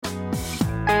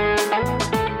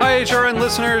HRN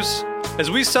listeners.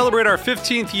 As we celebrate our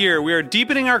 15th year, we are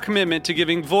deepening our commitment to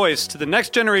giving voice to the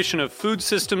next generation of food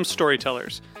systems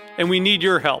storytellers, and we need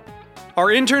your help. Our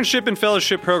internship and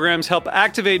fellowship programs help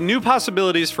activate new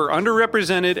possibilities for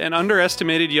underrepresented and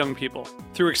underestimated young people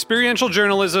through experiential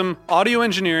journalism, audio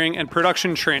engineering, and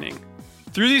production training.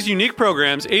 Through these unique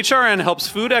programs, HRN helps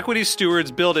food equity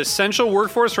stewards build essential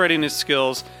workforce readiness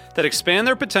skills that expand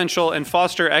their potential and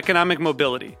foster economic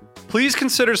mobility. Please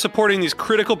consider supporting these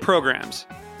critical programs.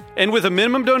 And with a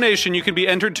minimum donation, you can be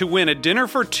entered to win a dinner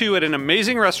for two at an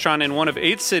amazing restaurant in one of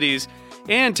 8 cities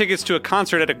and tickets to a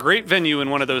concert at a great venue in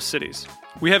one of those cities.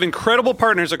 We have incredible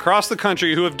partners across the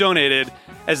country who have donated,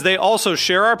 as they also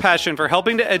share our passion for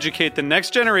helping to educate the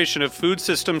next generation of food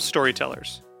systems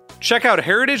storytellers. Check out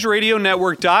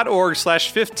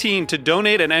heritageradionetwork.org/15 to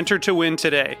donate and enter to win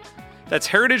today. That's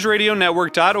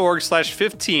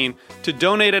heritageradionetwork.org/15 to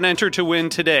donate and enter to win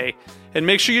today. And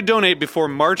make sure you donate before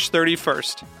March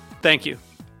 31st. Thank you.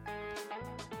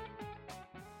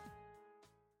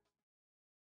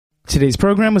 Today's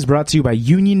program was brought to you by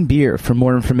Union Beer. For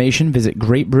more information, visit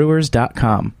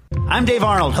greatbrewers.com. I'm Dave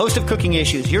Arnold, host of Cooking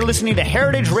Issues. You're listening to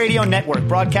Heritage Radio Network,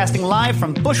 broadcasting live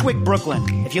from Bushwick, Brooklyn.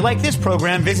 If you like this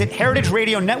program, visit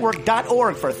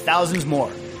heritageradionetwork.org for thousands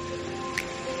more.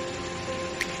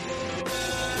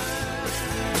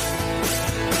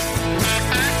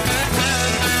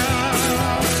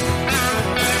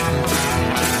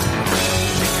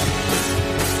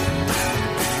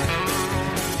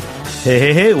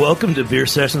 Hey, welcome to Beer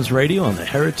Sessions Radio on the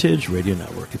Heritage Radio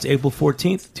Network. It's April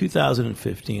 14th,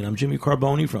 2015. I'm Jimmy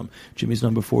Carboni from Jimmy's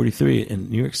Number 43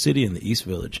 in New York City in the East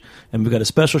Village. And we've got a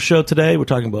special show today. We're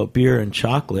talking about beer and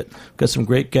chocolate. We've got some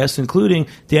great guests, including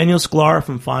Daniel Sklar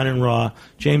from Fine and Raw,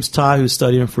 James Ty, who's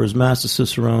studying for his Master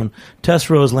Cicerone, Tess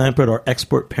Rose Lampert, our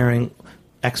expert pairing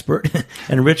expert,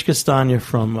 and Rich Castagna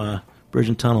from Bridge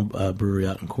and Tunnel Brewery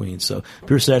out in Queens. So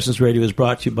Beer Sessions Radio is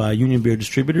brought to you by Union Beer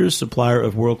Distributors, supplier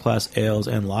of world-class ales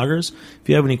and lagers. If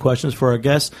you have any questions for our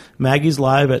guests, Maggie's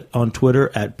live on Twitter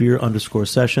at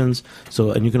beer_sessions.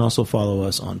 And you can also follow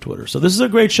us on Twitter. So this is a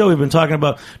great show. We've been talking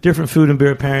about different food and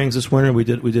beer pairings this winter. We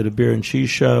did a beer and cheese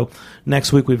show.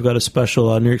 Next week we've got a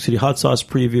special New York City hot sauce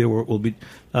preview where we'll be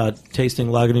tasting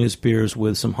Lagunitas beers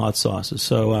with some hot sauces.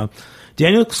 So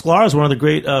Daniel Sklar is one of the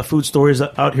great food stories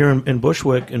out here in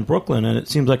Bushwick in Brooklyn, and it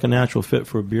seems like a natural fit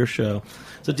for a beer show.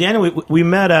 So, Daniel, we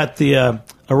met at the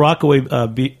Rockaway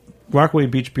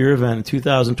Beach beer event in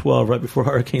 2012, right before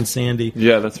Hurricane Sandy.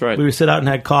 Yeah, that's right. We would sit out and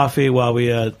had coffee while we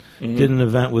did an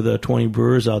event with 20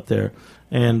 brewers out there.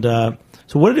 And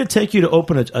so what did it take you to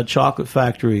open a chocolate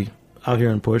factory out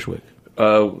here in Bushwick?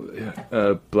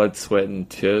 Blood, sweat, and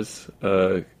tears.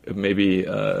 Maybe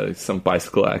some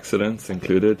bicycle accidents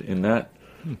included in that,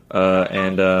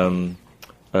 and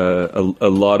a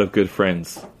lot of good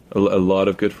friends, a lot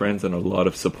of good friends, and a lot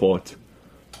of support,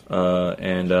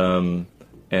 and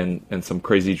some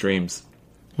crazy dreams.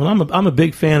 Well, I'm a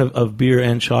big fan of beer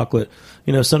and chocolate.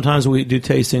 You know, sometimes we do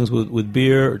tastings with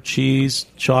beer, or cheese,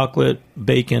 chocolate,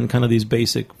 bacon, kind of these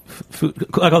basic food.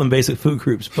 I call them basic food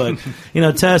groups. But you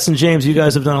know, Tess and James, you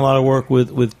guys have done a lot of work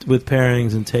with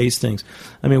pairings and tastings.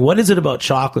 I mean, what is it about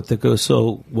chocolate that goes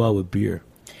so well with beer?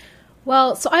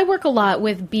 Well, so I work a lot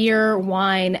with beer,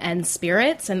 wine, and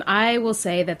spirits, and I will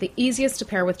say that the easiest to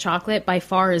pair with chocolate by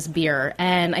far is beer.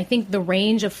 And I think the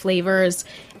range of flavors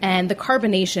and the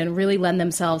carbonation really lend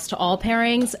themselves to all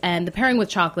pairings, and the pairing with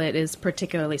chocolate is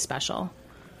particularly special.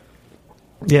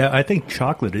 Yeah, I think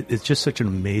chocolate, it's just such an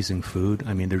amazing food.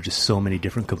 I mean, there are just so many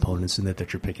different components in it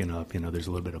that you're picking up. You know, there's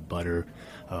a little bit of butter,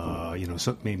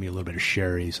 maybe a little bit of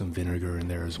sherry, some vinegar in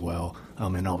there as well.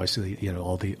 And obviously, you know,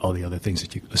 all the other things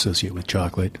that you associate with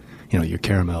chocolate, you know, your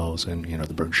caramels and, you know,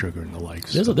 the burnt sugar and the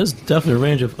likes. There's definitely a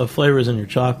range of flavors in your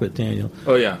chocolate, Daniel.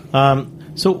 Oh, yeah.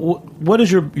 So what is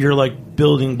your like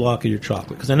building block of your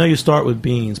chocolate? Because I know you start with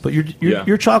beans, but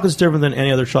your chocolate's different than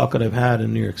any other chocolate I've had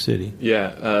in New York City.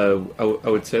 Yeah, I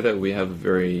would say that we have a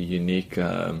very unique,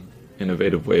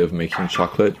 innovative way of making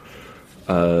chocolate.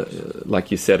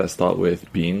 Like you said, I start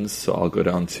with beans, so I'll go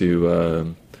down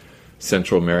to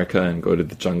Central America and go to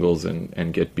the jungles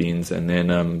and get beans, and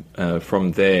then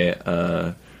from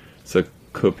there, it's a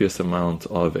copious amount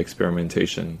of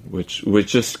experimentation, which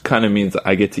just kind of means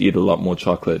I get to eat a lot more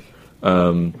chocolate,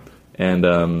 and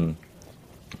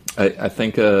I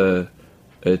think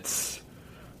it's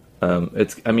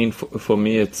I mean for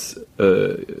me it's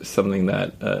something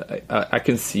that I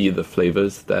can see the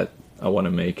flavors that I want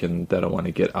to make and that I want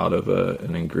to get out of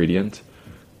an ingredient,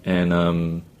 and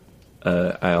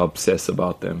I obsess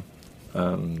about them.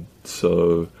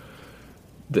 So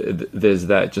there's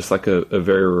that just like a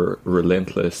very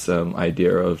relentless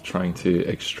idea of trying to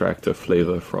extract a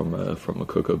flavor from a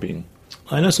cocoa bean.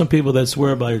 I know some people that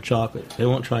swear by your chocolate. They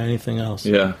won't try anything else.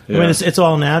 Yeah. I mean, it's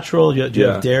all natural. Do you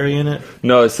have dairy in it?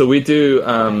 No, so we do,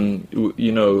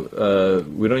 we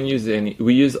don't use any,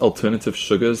 we use alternative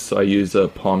sugars. So I use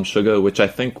palm sugar, which I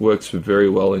think works very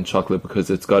well in chocolate because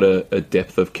it's got a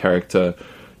depth of character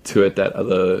to it that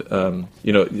other,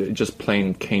 just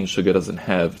plain cane sugar doesn't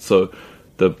have. So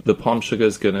the palm sugar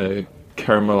is going to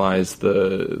caramelize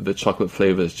the chocolate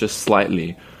flavors just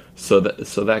slightly. So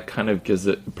that kind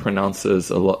of pronounces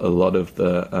a lot of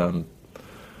the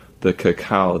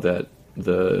cacao, that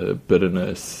the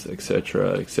bitterness,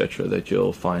 etc., that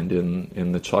you'll find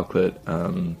in the chocolate.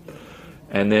 And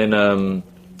then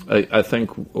I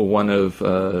think one of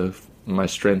my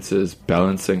strengths is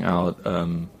balancing out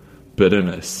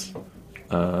bitterness,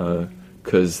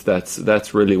 because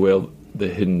that's really where the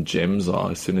hidden gems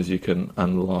are. As soon as you can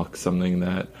unlock something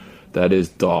that is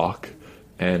dark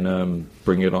and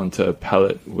bring it onto a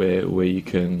palate where you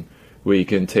can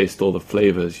taste all the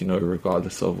flavors,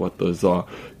 regardless of what those are: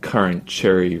 currant,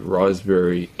 cherry,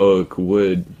 raspberry, oak,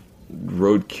 wood,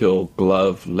 roadkill,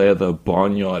 glove, leather,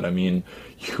 barnyard. I mean,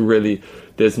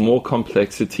 there's more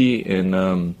complexity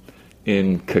in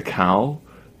cacao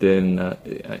than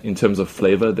in terms of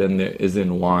flavor than there is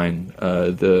in wine.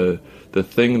 The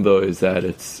thing though is that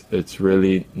it's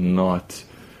really not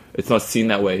seen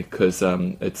that way because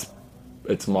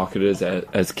it's marketed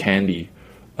as candy.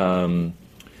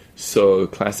 So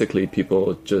classically,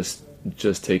 people just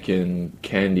take in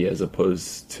candy as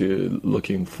opposed to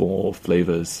looking for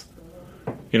flavors.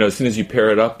 As soon as you pair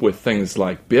it up with things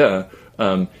like beer,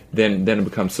 then it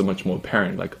becomes so much more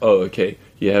apparent. Like, oh, okay,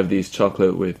 you have these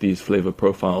chocolate with these flavor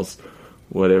profiles,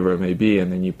 whatever it may be,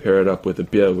 and then you pair it up with a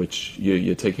beer, which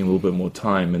you're taking a little bit more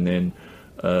time, and then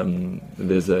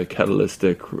there's a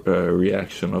catalytic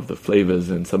reaction of the flavors,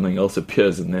 and something else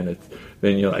appears, and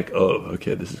then you're like, oh,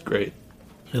 okay, this is great.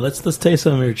 Yeah, let's taste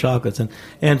some of your chocolates,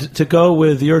 and to go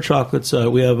with your chocolates,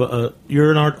 we have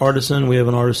you're an artisan. We have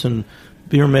an artisan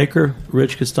beer maker,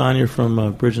 Rich Castagna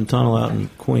from Bridge and Tunnel out in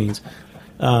Queens.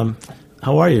 How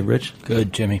are you, Rich?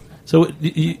 Good, Jimmy. So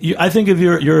I think of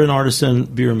you're an artisan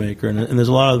beer maker, and there's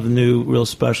a lot of new real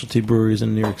specialty breweries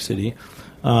in New York City.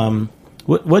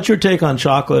 What's your take on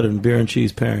chocolate and beer and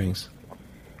cheese pairings?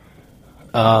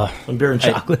 On beer and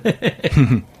chocolate?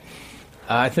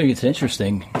 I think it's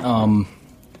interesting.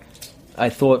 I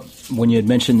thought when you had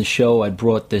mentioned the show, I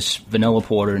brought this vanilla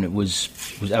porter, and it was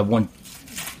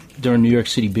during New York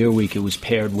City Beer Week. It was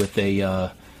paired with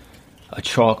a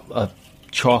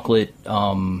chocolate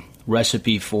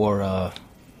recipe for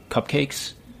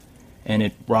cupcakes, and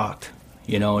it rocked.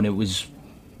 And it was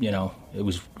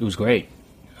great.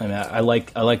 I mean, I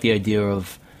like the idea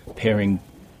of pairing,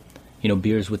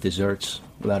 beers with desserts,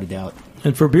 without a doubt.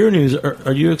 And for beer news,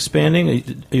 are you expanding?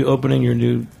 Are you opening your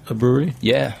new brewery?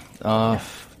 Yeah,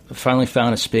 finally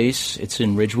found a space. It's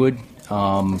in Ridgewood,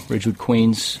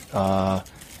 Queens.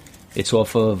 It's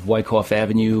off of Wyckoff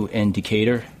Avenue and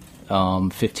Decatur,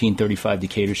 1535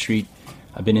 Decatur Street.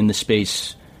 I've been in the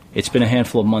space. It's been a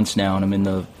handful of months now, and I'm in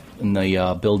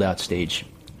the build out stage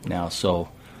now. So.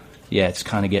 Yeah, it's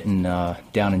kind of getting down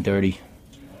and dirty.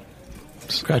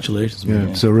 Congratulations, man.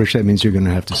 Yeah. So, Rich, that means you're going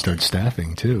to have to start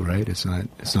staffing too, right? It's not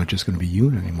just going to be you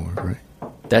anymore, right?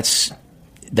 That's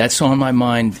on my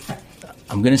mind.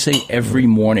 I'm going to say every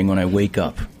morning when I wake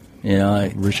up.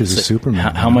 Rich is a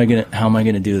Superman. How am I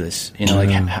going to do this?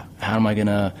 How am I going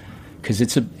to?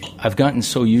 Because I've gotten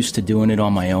so used to doing it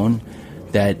on my own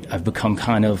that I've become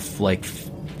kind of like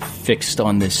fixed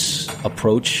on this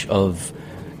approach of.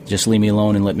 Just leave me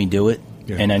alone and let me do it.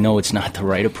 Yeah. And I know it's not the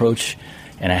right approach,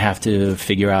 and I have to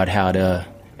figure out how to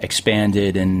expand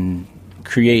it and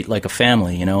create like a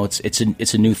family.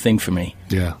 It's a new thing for me.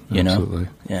 Yeah, absolutely.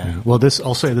 Yeah. Well,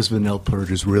 I'll say this vanilla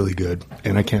purge is really good,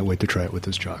 and I can't wait to try it with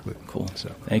this chocolate. Cool. So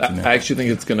thank you, man. I actually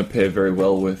think it's going to pair very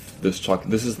well with this chocolate.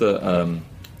 This is the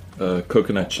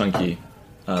coconut chunky,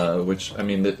 which I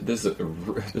mean, this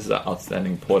is an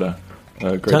outstanding porter.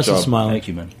 Great Tessa job. Smile. Thank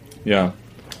you, man. Yeah.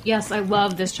 Yes, I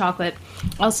love this chocolate.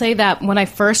 I'll say that when I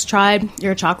first tried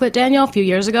your chocolate, Daniel, a few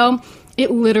years ago, it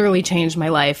literally changed my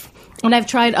life. And I've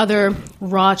tried other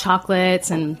raw chocolates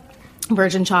and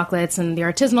virgin chocolates and the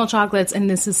artisanal chocolates, and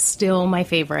this is still my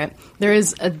favorite. There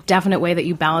is a definite way that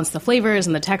you balance the flavors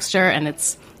and the texture, and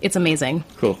it's amazing.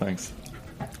 Cool, thanks.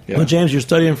 Yeah. Well, James, you're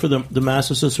studying for the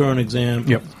Master Cicerone exam.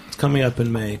 Yep. It's coming up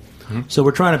in May. Mm-hmm. So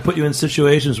we're trying to put you in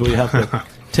situations where you have to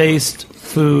taste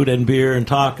food and beer and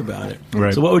talk about it.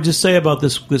 Right. So what would you say about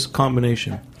this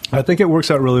combination? I think it works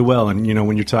out really well. And,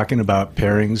 when you're talking about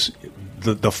pairings,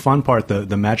 the fun part,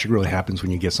 the magic really happens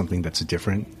when you get something that's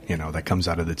different, that comes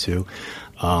out of the two.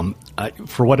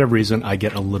 For whatever reason, I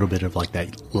get a little bit of like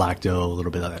that lacto, a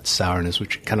little bit of that sourness,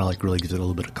 which kind of like really gives it a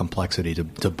little bit of complexity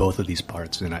to both of these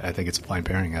parts. And I think it's a fine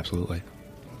pairing, absolutely.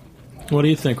 What do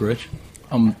you think, Rich?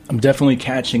 I'm definitely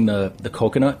catching the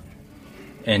coconut,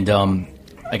 and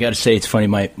I got to say it's funny.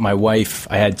 My wife,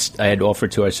 I had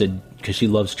offered to her. I said, because she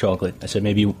loves chocolate, I said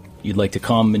maybe you'd like to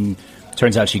come, and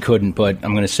turns out she couldn't. But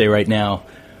I'm going to say right now,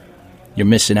 you're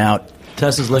missing out.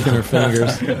 Tess is licking her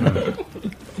fingers.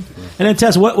 And then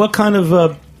Tess, what kind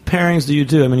of pairings do you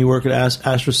do? I mean, you work at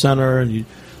Astra Center, and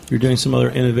you're doing some other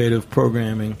innovative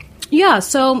programming. Yeah,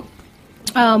 so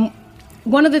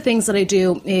one of the things that I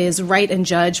do is write and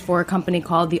judge for a company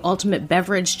called the Ultimate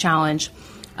Beverage Challenge,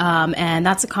 and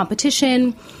that's a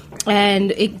competition, and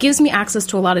it gives me access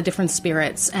to a lot of different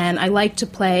spirits, and I like to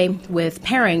play with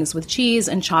pairings with cheese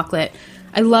and chocolate.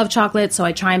 I love chocolate, so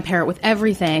I try and pair it with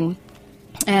everything.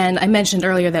 And I mentioned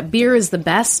earlier that beer is the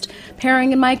best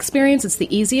pairing in my experience. It's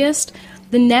the easiest.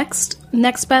 The next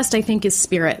best, I think, is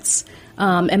spirits.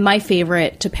 And my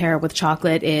favorite to pair with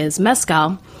chocolate is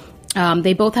mezcal.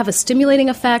 They both have a stimulating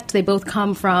effect. They both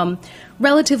come from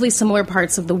relatively similar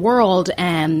parts of the world,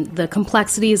 and the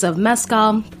complexities of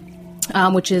mezcal,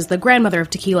 which is the grandmother of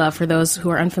tequila for those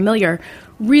who are unfamiliar,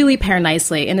 really pair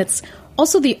nicely. And it's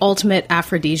also the ultimate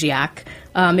aphrodisiac.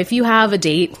 If you have a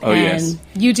date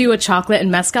you do a chocolate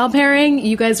and mezcal pairing,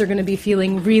 you guys are going to be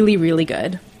feeling really, really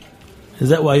good. Is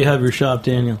that why you have your shop,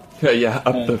 Daniel? Yeah,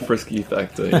 up the frisky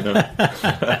factor,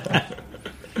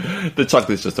 The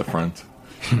chocolate's just a front.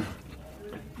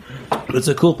 It's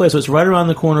a cool place. So it's right around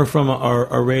the corner from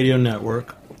our radio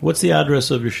network. What's the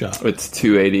address of your shop? It's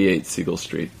 288 Siegel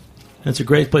Street. It's a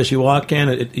great place. You walk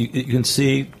in, you can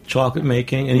see chocolate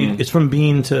making, and it's from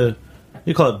bean to...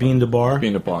 You call it bean to bar?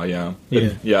 Bean to bar, yeah.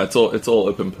 Yeah. It's all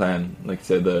open plan. Like I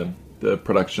said, the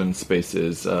production space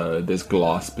is there's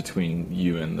glass between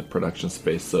you and the production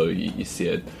space, so you see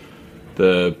it.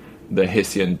 The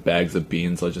Hessian bags of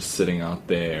beans are just sitting out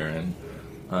there, and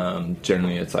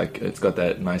generally it's got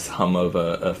that nice hum of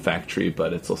a factory,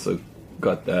 but it's also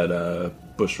got that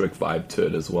Bushwick vibe to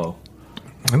it as well.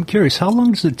 I'm curious, how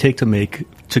long does it take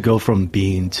to go from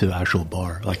bean to actual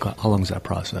bar? Like, how long is that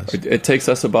process? It takes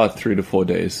us about 3 to 4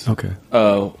 days. Okay.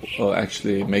 Or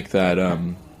actually, make that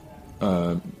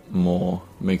more.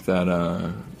 Make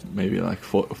that maybe like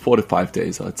 4 to 5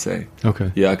 days, I'd say.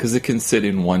 Okay. Yeah, because it can sit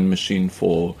in one machine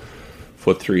for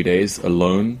 3 days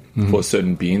alone for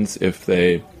certain beans if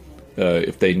they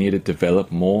need to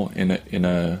develop more in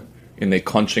their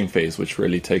conching phase, which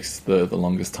really takes the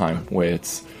longest time, where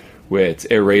it's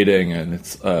aerating and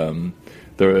it's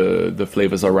the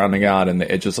flavors are rounding out and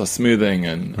the edges are smoothing,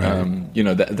 and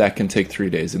that can take 3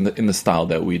 days in the style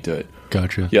that we do it.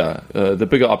 Gotcha. Yeah, the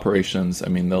bigger operations, I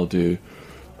mean, they'll do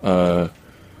 2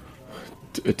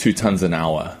 tons an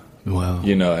hour. Wow.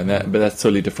 But that's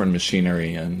totally different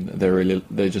machinery, and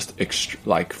they're just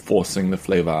forcing the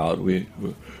flavor out. We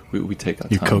take our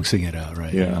time. You're coaxing it out,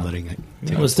 right? Yeah. You're letting it.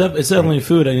 Well, it's definitely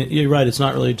food. I mean, you're right. It's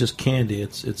not really just candy.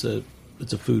 It's a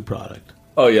food product.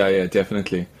 Oh yeah,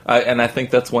 definitely. And I think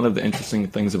that's one of the interesting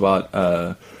things about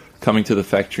coming to the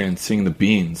factory and seeing the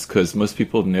beans, because most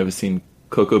people have never seen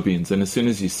cocoa beans, and as soon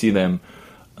as you see them,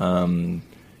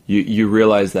 you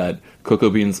realize that cocoa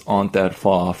beans aren't that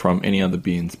far from any other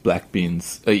beans, black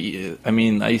beans. I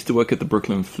mean, I used to work at the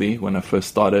Brooklyn Flea when I first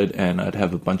started, and I'd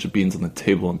have a bunch of beans on the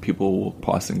table, and people will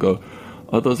pass and go,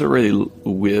 "Oh, those are really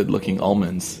weird-looking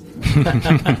almonds."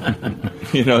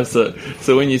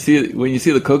 So when you see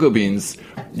the cocoa beans,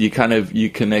 you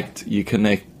connect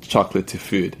chocolate to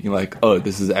food. You're like, "Oh,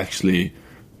 this is actually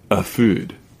a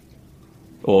food,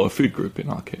 or a food group in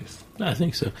our case." I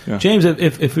think so. Yeah. James,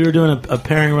 if we were doing a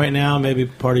pairing right now, maybe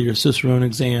part of your Cicerone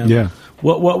exam,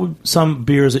 what would some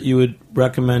beers that you would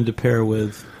recommend to pair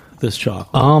with this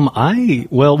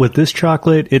chocolate? With this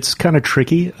chocolate, it's kind of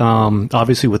tricky.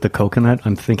 Obviously, with the coconut,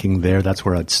 I'm thinking that's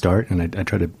where I'd start, and I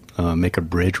try to make a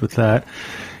bridge with that.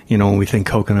 When we think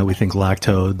coconut, we think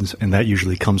lactose, and that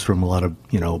usually comes from a lot of,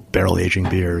 barrel aging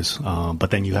beers.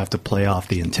 But then you have to play off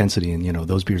the intensity, and,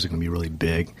 those beers are going to be really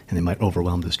big, and they might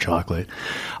overwhelm this chocolate.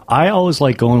 I always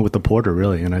like going with the porter,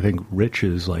 really, and I think Rich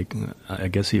is I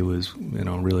guess he was,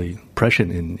 really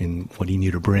prescient in what he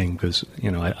knew to bring, because,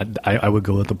 I would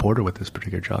go with the porter with this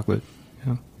particular chocolate.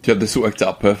 Yeah, this worked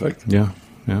out perfect. Yeah.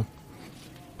 Yeah,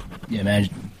 man,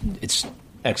 it's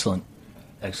excellent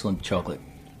chocolate.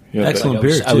 Yeah, excellent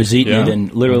beer. I was eating it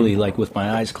and literally with my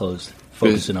eyes closed,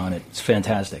 focusing on it. It's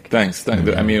fantastic. Thanks.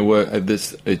 Mm-hmm. I mean,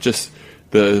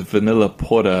 the vanilla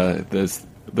porter. There's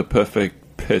the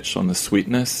perfect pitch on the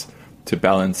sweetness to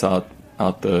balance out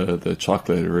out the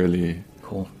chocolate really.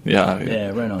 Cool.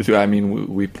 Yeah, right on. I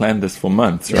mean, we planned this for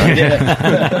months, right?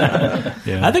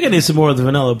 I think I need some more of the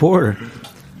vanilla porter.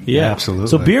 Yeah, absolutely.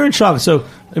 So beer and chocolate. So,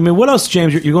 I mean, what else,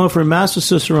 James? You're going for a Master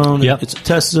Cicerone. Yep. It's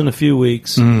tested in a few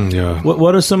weeks. Yeah.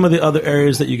 What are some of the other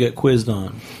areas that you get quizzed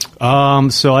on?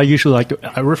 So I usually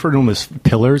I refer to them as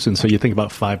pillars, and so you think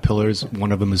about 5 pillars.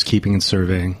 One of them is keeping and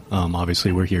serving.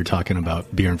 Obviously, we're here talking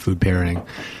about beer and food pairing.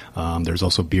 There's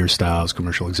also beer styles,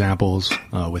 commercial examples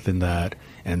within that,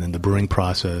 and then the brewing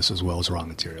process as well as raw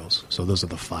materials. So those are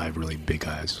the 5 really big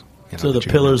guys. So the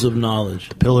pillars of knowledge.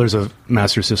 The pillars of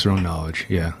Master Cicerone knowledge.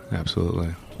 Yeah, absolutely.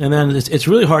 And then it's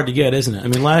really hard to get, isn't it? I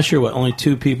mean, last year, only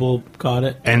 2 people got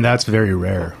it? And that's very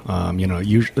rare.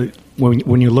 Usually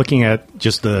when you're looking at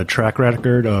just the track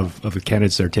record of the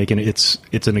candidates that are taking it,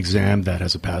 it's an exam that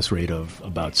has a pass rate of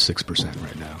about 6%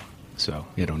 right now. So,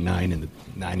 9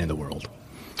 in the world.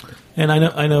 And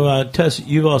I know, Tess,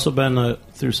 you've also been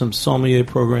through some sommelier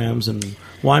programs and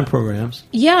wine programs.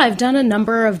 Yeah, I've done a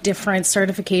number of different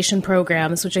certification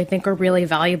programs, which I think are really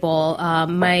valuable.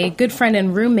 My good friend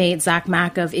and roommate, Zach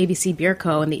Mack of ABC Beer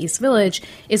Co. in the East Village,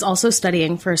 is also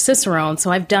studying for Cicerone.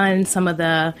 So I've done some of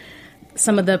the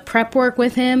prep work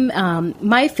with him.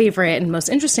 My favorite and most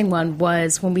interesting one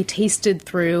was when we tasted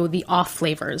through the off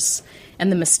flavors and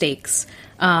the mistakes.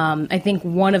 I think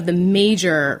one of the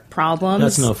major problems...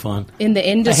 That's no fun. ...in the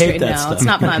industry... I hate that stuff. It's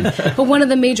not fun. But one of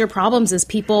the major problems is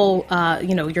people,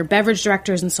 your beverage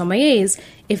directors and sommeliers,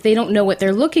 if they don't know what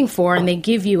they're looking for and they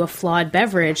give you a flawed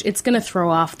beverage, it's going to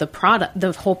throw off the product,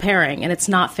 the whole pairing, and it's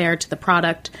not fair to the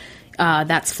product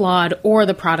that's flawed or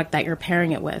the product that you're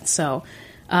pairing it with. So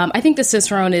I think the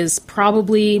Cicerone is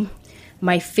probably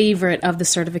my favorite of the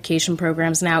certification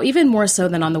programs now, even more so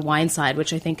than on the wine side,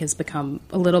 which I think has become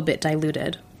a little bit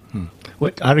diluted.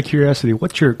 Out of curiosity,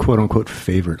 what's your quote-unquote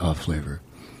favorite off flavor?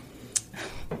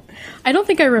 I don't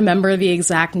think I remember the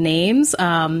exact names.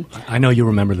 I know you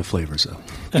remember the flavors,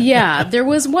 though. Yeah, there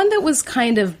was one that was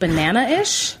kind of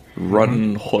banana-ish.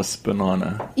 Rotten horse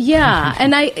banana. Yeah,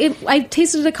 and I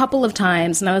tasted it a couple of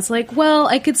times, and I was like, well,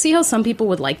 I could see how some people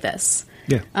would like this.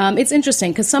 Yeah. It's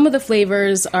interesting because some of the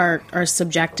flavors are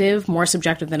subjective, more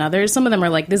subjective than others. Some of them are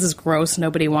like, this is gross,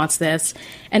 nobody wants this.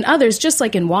 And others, just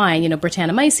like in wine,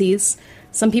 Brettanomyces,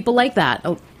 some people like that.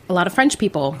 A lot of French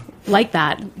people like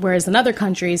that. Whereas in other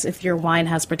countries, if your wine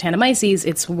has Brettanomyces,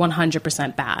 it's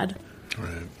 100% bad.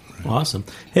 Right. Awesome.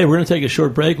 Hey, we're going to take a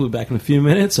short break. We'll be back in a few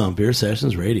minutes on Beer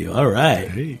Sessions Radio. All right.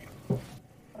 Hey.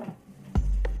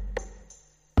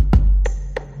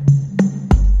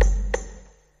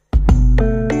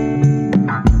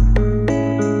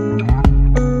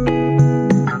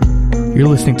 You're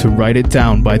listening to Write It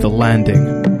Down by The Landing.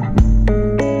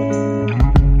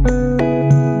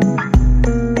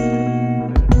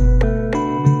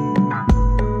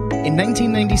 In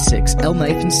 1996, El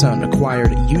Knife & Son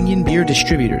acquired Union Beer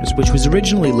Distributors, which was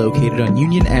originally located on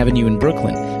Union Avenue in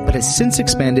Brooklyn, but has since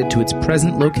expanded to its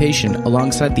present location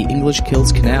alongside the English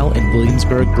Kills Canal in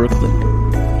Williamsburg, Brooklyn.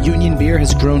 Union Beer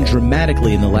has grown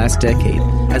dramatically in the last decade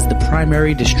as the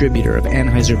primary distributor of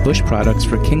Anheuser-Busch products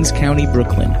for Kings County,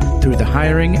 Brooklyn, through the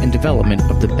hiring and development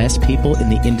of the best people in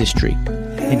the industry.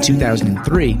 In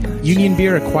 2003, Union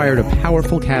Beer acquired a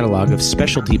powerful catalog of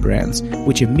specialty brands,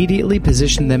 which immediately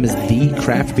positioned them as the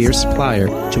craft beer supplier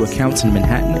to accounts in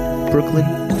Manhattan,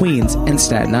 Brooklyn, Queens, and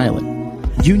Staten Island.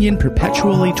 Union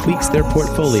perpetually tweaks their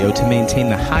portfolio to maintain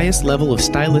the highest level of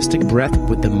stylistic breadth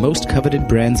with the most coveted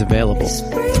brands available.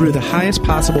 Through the highest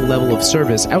possible level of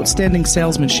service, outstanding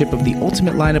salesmanship of the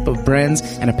ultimate lineup of brands,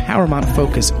 and a paramount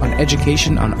focus on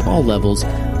education on all levels,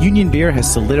 Union Beer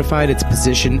has solidified its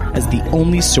position as the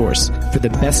only source for the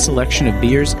best selection of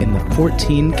beers in the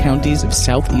 14 counties of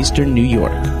southeastern New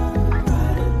York.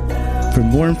 For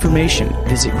more information,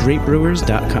 visit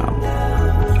greatbrewers.com.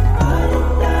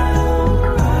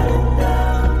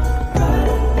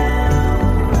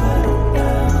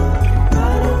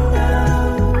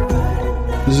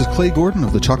 This is Clay Gordon of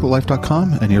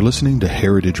thechocolatelife.com, and you're listening to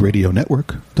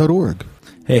heritageradionetwork.org.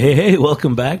 Hey,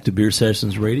 welcome back to Beer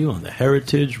Sessions Radio on the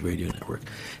Heritage Radio Network.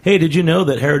 Hey, did you know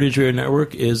that Heritage Radio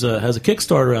Network has a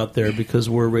Kickstarter out there because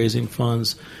we're raising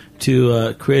funds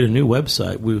to create a new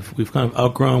website? We've kind of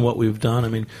outgrown what we've done. I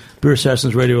mean, Beer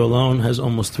Sessions Radio alone has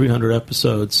almost 300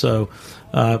 episodes, so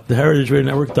the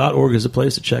heritageradionetwork.org is a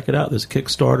place to check it out. There's a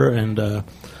Kickstarter, and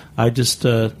I just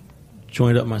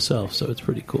joined up myself, so it's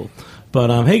pretty cool.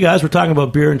 But, hey, guys, we're talking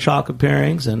about beer and chocolate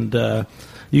pairings, and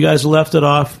you guys left it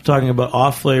off talking about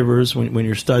off flavors when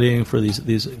you're studying for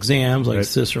these exams like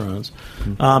Cicerones.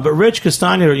 But Rich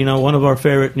Castagna, one of our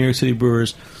favorite New York City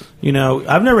brewers,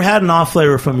 I've never had an off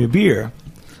flavor from your beer,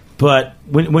 But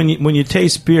when you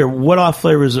taste beer, what off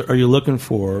flavors are you looking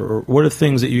for, or what are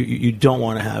things that you don't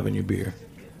want to have in your beer?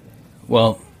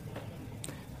 Well,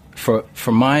 for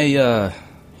my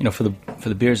for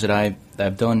the beers that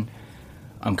I've done,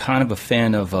 I'm kind of a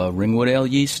fan of Ringwood Ale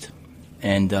yeast,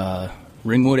 and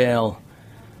Ringwood Ale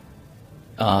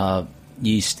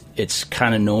yeast. It's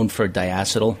kind of known for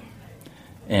diacetyl,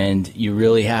 and you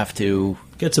really have to.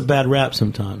 Gets a bad rap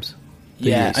sometimes.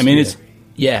 Yeah, yeast, I mean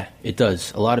it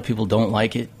does. A lot of people don't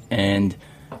like it, and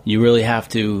you really have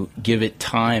to give it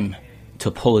time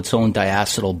to pull its own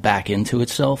diacetyl back into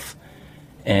itself.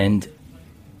 And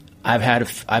I've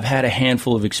had a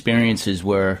handful of experiences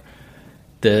where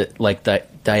the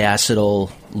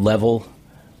diacetyl level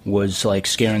was like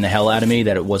scaring the hell out of me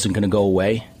that it wasn't going to go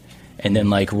away, and then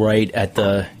like right at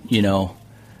the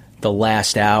the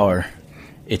last hour,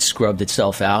 it scrubbed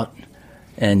itself out,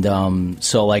 and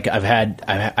so like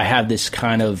I have this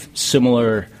kind of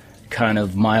similar kind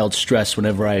of mild stress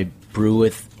whenever I brew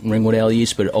with Ringwood Ale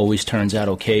yeast, but it always turns out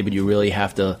okay. But you really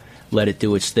have to let it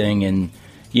do its thing, and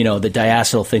the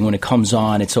diacetyl thing when it comes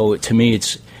on, to me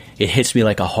it hits me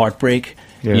like a heartbreak.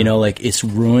 Yeah. Like it's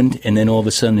ruined, and then all of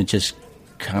a sudden it just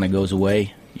kind of goes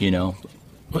away.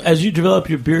 As you develop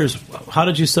your beers, how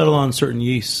did you settle on certain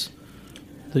yeasts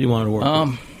that you wanted to work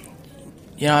with?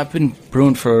 I've been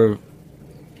brewing for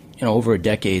over a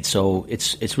decade, so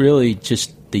it's really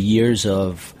just the years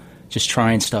of just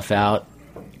trying stuff out.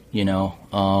 I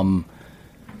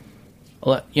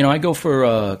go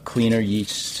for cleaner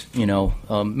yeast.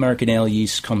 American ale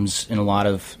yeast comes in a lot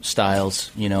of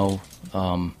styles.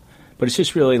 But it's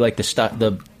just really like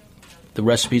the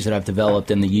recipes that I've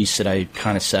developed and the yeast that I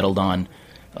kind of settled on.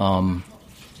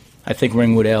 I think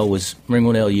Ringwood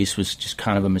Ale yeast was just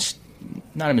kind of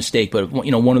not a mistake, but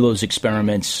one of those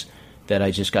experiments that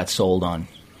I just got sold on.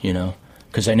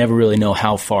 Because I never really know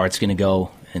how far it's going to go,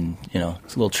 and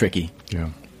it's a little tricky. Yeah.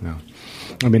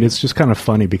 I mean, it's just kind of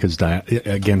funny because,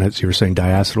 again, as you were saying,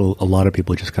 diacetyl, a lot of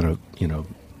people just kind of,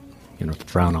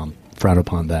 frown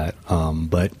upon that.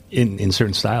 But in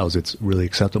certain styles, it's really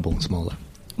acceptable and smaller.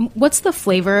 What's the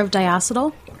flavor of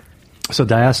diacetyl? So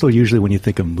diacetyl, usually when you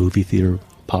think of movie theater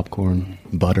popcorn,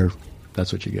 butter,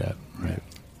 that's what you get, right?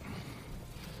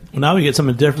 Well, now we get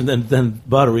something different than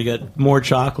butter. We get more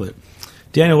chocolate.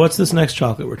 Daniel, what's this next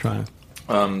chocolate we're trying?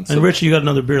 And Rich, you got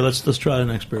another beer. Let's try the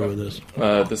next beer with this.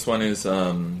 This one is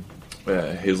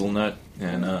hazelnut,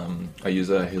 and I use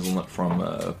a hazelnut from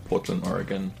Portland,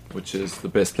 Oregon, which is the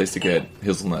best place to get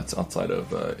hazelnuts outside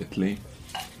of Italy.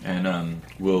 And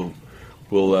we'll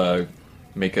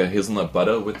make a hazelnut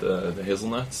butter with the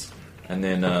hazelnuts, and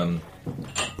then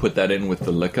put that in with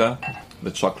the liquor,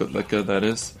 the chocolate liquor that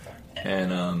is,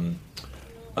 and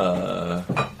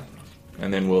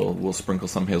then we'll sprinkle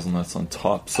some hazelnuts on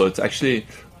top. So it's actually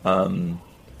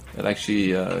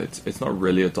it's not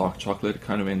really a dark chocolate. It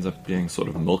kind of ends up being sort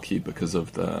of milky because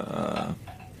of the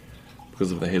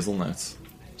hazelnuts.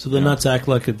 So the nuts act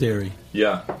like a dairy.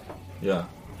 Yeah.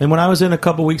 And when I was in a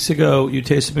couple weeks ago, you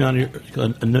tasted me on a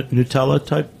Nutella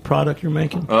type product you're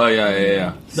making. Oh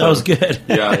yeah. That was good.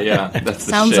 Yeah. That's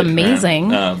the sounds shit, amazing.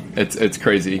 Man. It's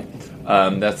crazy.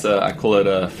 That's I call it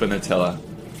a Finatella,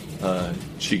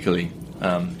 cheekily,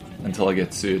 until I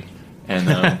get sued. And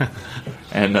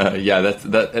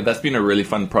that's been a really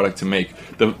fun product to make.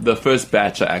 The first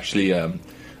batch, I actually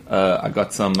I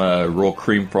got some raw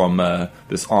cream from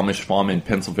this Amish farm in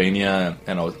Pennsylvania,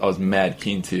 and I was mad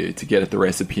keen to get at the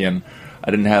recipe, and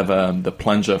I didn't have the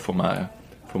plunger for my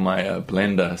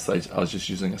blender, so I was just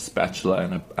using a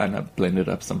spatula, and I blended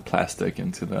up some plastic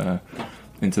into the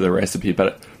recipe,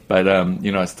 but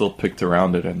I still picked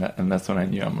around it, and that's when I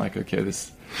knew, I'm like, okay,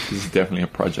 this is definitely a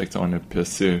project I want to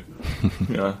pursue.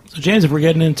 Yeah. So James, if we're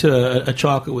getting into a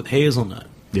chocolate with hazelnut,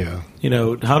 yeah,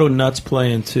 how do nuts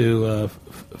play into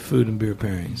food and beer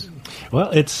pairings?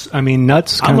 Well, nuts.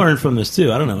 I'm learning from this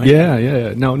too. I don't know.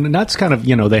 Yeah. No, nuts kind of,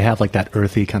 they have like that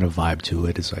earthy kind of vibe to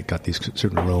it. It's like got these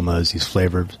certain aromas, these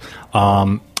flavors.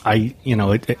 I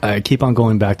keep on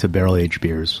going back to barrel aged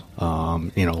beers. A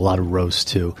lot of roast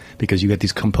too, because you get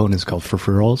these components called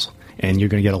furfurols, and you're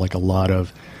going to get like a lot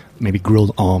of maybe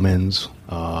grilled almonds,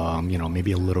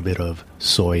 maybe a little bit of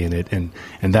soy in it, and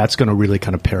that's going to really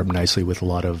kind of pair up nicely with a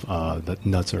lot of the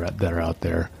nuts that are out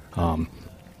there.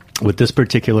 With this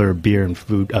particular beer and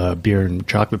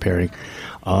chocolate pairing,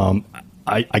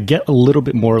 I get a little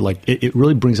bit more like it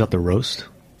really brings out the roast,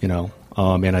 and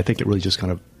I think it really just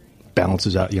kind of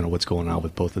balances out, what's going on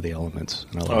with both of the elements.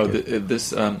 And I like it.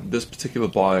 This particular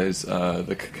bar is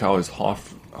the cacao is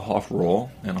half raw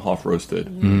and half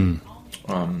roasted.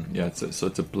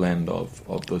 It's a blend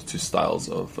of those two styles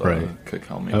of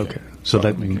cacao making. Okay, so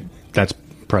that's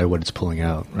probably what it's pulling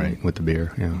out, right, with the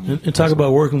beer. Yeah. And talk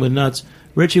about working with nuts.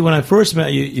 Richie, when I first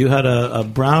met you, you had a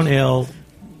brown ale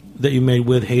that you made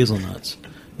with hazelnuts.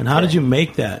 And how did you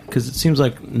make that? Because it seems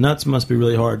like nuts must be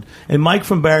really hard. And Mike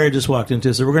from Barrier just walked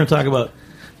into, so we're going to talk about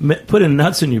putting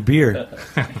nuts in your beer.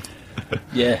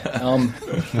 Yeah,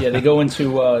 they go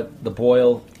into the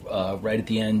boil right at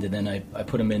the end, and then I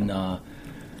put them in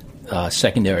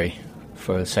secondary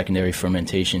for secondary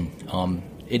fermentation.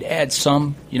 It adds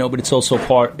some, but it's also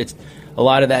it's a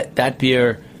lot of that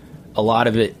beer. A lot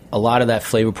of that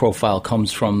flavor profile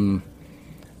comes from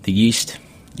the yeast.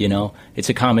 It's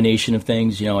a combination of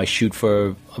things. I shoot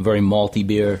for a very malty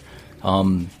beer.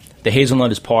 The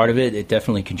hazelnut is part of it. It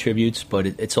definitely contributes, but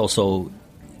it's also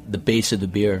the base of the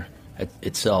beer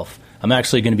itself. I'm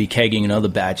actually going to be kegging another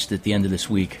batch at the end of this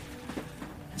week.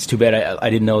 It's too bad I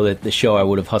didn't know that the show I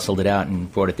would have hustled it out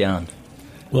and brought it down.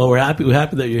 Well, we're happy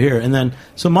that you're here. And then,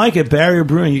 so Mike, at Barrier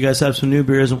Brewing, you guys have some new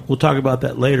beers, and we'll talk about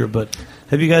that later. But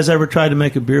have you guys ever tried to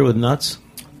make a beer with nuts?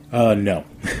 No.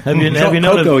 Have you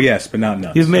cocoa, yes, but not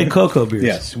nuts. You've made cocoa beers?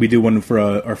 Yes, we do one for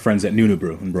our friends at Nunu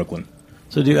Brew in Brooklyn.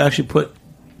 So do you actually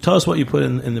tell us what you put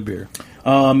in the beer.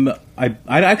 I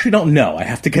actually don't know. I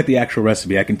have to get the actual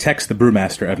recipe. I can text the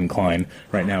brewmaster, Evan Klein,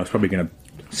 right now. He's probably going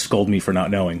to scold me for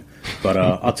not knowing. But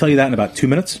I'll tell you that in about 2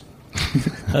 minutes.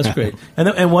 That's great.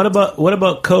 And what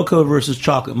about cocoa versus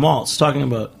chocolate malts? Talking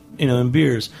about, in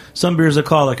beers. Some beers are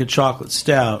called like a chocolate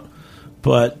stout,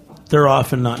 but they're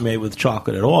often not made with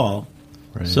chocolate at all.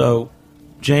 Right. So,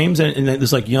 James, and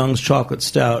there's like Young's chocolate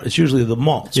stout. It's usually the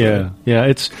malts. Yeah, right? yeah.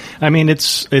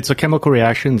 It's a chemical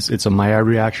reaction. It's a Maillard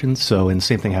reaction. So, and the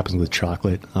same thing happens with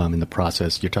chocolate. In the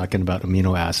process, you're talking about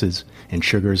amino acids and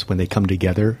sugars. When they come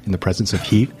together in the presence of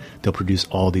heat, they'll produce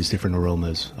all these different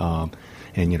aromas.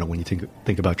 And when you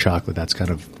think about chocolate, that's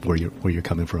kind of where you're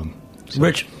coming from. So.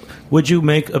 Rich, would you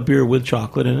make a beer with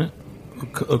chocolate in it,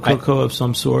 a cocoa of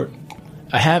some sort?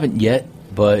 I haven't yet,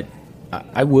 but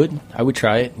I would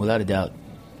try it without a doubt.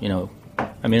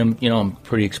 I'm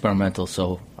pretty experimental,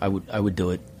 so I would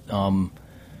do it.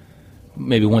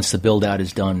 Maybe once the build out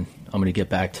is done, I'm going to get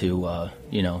back to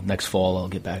next fall. I'll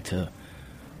get back to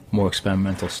more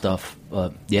experimental stuff.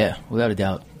 Yeah, without a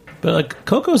doubt. But like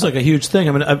cocoa is like a huge thing.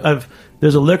 I mean,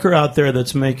 there's a liquor out there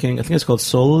that's making. I think it's called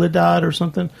Soledad or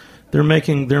something. They're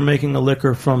making a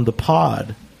liquor from the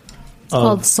pod. It's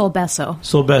called Solbeso.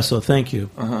 Solbeso, thank you.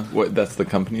 What? That's the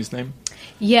company's name?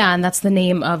 Yeah, and that's the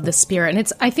name of the spirit.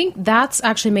 And I think that's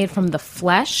actually made from the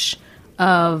flesh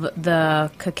of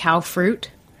the cacao fruit,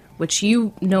 which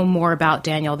you know more about,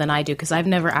 Daniel, than I do, because I've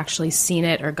never actually seen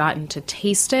it or gotten to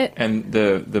taste it. And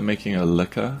they're making a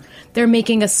liquor? They're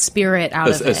making a spirit out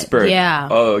of it. A spirit? Yeah.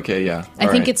 Oh, okay, yeah. I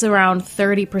think it's around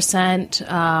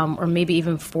 30%, or maybe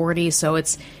even 40%, so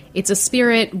it's a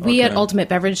spirit. We at Ultimate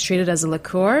Beverage treat it as a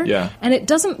liqueur. Yeah. And it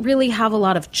doesn't really have a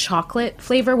lot of chocolate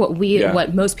flavor,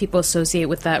 what most people associate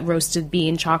with that roasted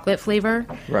bean chocolate flavor.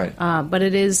 Right. But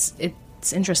it's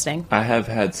interesting. I have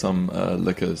had some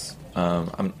liquors.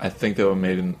 I think they were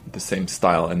made in the same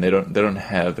style, and they don't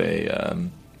have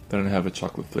a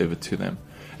chocolate flavor to them.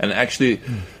 And actually,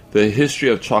 the history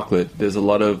of chocolate, there's a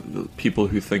lot of people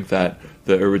who think that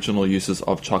the original uses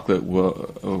of chocolate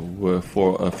were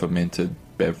for a fermented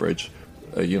beverage,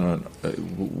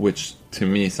 which to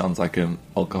me sounds like an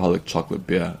alcoholic chocolate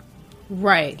beer.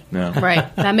 Right. Yeah.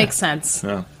 Right. That makes sense.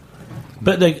 Yeah.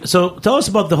 But so tell us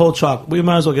about the whole chocolate. We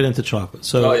might as well get into chocolate.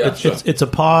 So it's a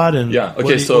pod, and okay.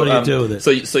 What do you do with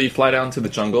it? So you fly down to the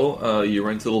jungle. You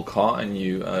rent a little car and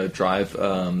you drive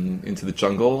into the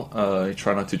jungle. You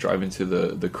try not to drive into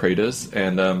the craters,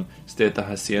 and stay at the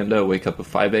hacienda. Wake up at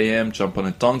 5 a.m. Jump on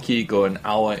a donkey. Go an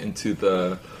hour into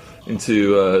the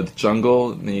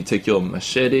jungle. And then you take your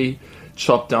machete,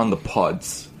 chop down the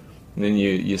pods. And then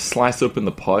you slice open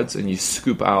the pods and you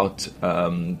scoop out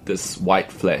this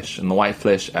white flesh. And the white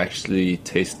flesh actually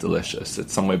tastes delicious.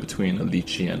 It's somewhere between a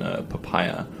lychee and a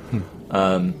papaya.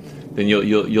 Then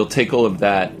you'll take all of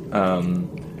that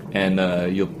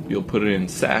and you'll put it in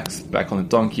sacks back on the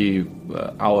donkey,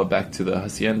 hour back to the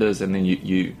haciendas, and then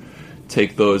you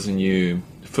take those and you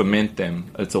ferment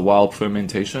them. It's a wild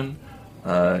fermentation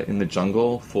in the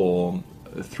jungle for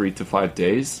 3 to 5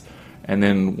 days. And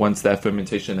then once that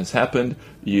fermentation has happened,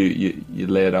 you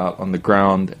lay it out on the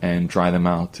ground and dry them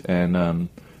out. And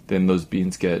then those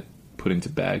beans get put into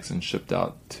bags and shipped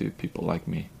out to people like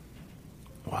me.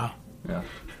 Wow. Yeah.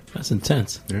 That's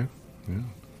intense. Yeah.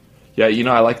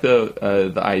 Yeah, I like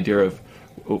the idea of...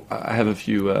 I have a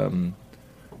few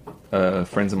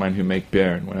friends of mine who make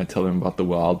beer, and when I tell them about the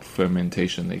wild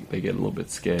fermentation, they get a little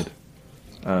bit scared.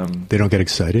 They don't get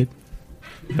excited?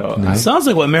 It sounds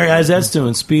like what Mary Izette's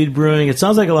doing, speed brewing. It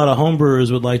sounds like a lot of home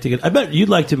brewers would like to get. I bet you'd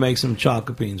like to make some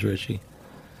chocolate beans, Richie.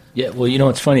 Yeah, well,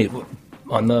 it's funny.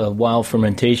 On the Wild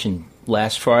Fermentation,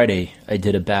 last Friday, I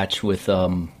did a batch with,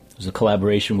 it was a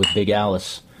collaboration with Big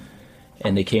Alice,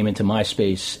 and they came into my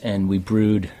space, and we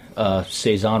brewed a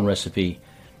Saison recipe,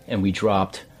 and we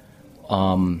dropped,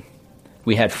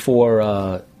 we had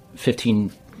 4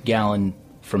 15-gallon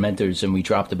fermenters, and we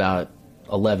dropped about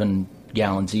 11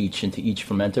 gallons each into each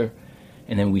fermenter,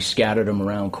 and then we scattered them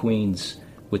around Queens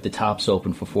with the tops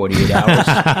open for 48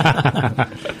 hours.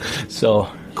 So,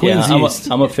 Queens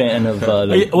East. I'm a fan of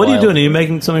what are you doing? Are you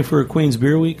making something for Queens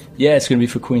Beer Week? Yeah, it's going to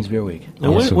be for Queens Beer Week.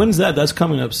 And when's that? That's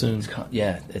coming up soon.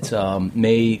 It's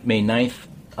May 9th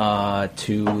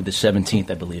to the 17th,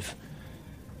 I believe.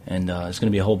 And there's going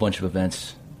to be a whole bunch of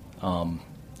events,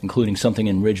 including something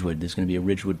in Ridgewood. There's going to be a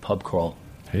Ridgewood pub crawl.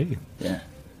 Hey. Yeah.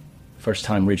 First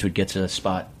time Ridgewood gets a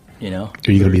spot, Are you going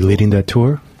to be leading that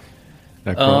tour?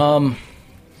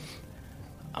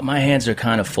 My hands are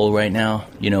kind of full right now,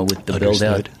 with the build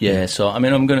out. Yeah, so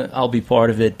I'll be part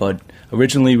of it, but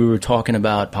originally we were talking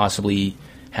about possibly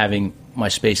having my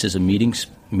space as a meeting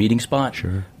spot.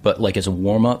 Sure. But like as a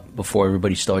warm up before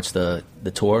everybody starts the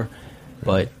tour.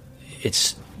 But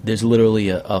there's literally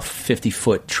a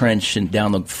 50-foot trench and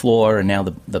down the floor, and now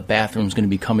the bathroom's going to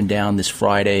be coming down this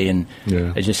Friday, and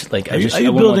Are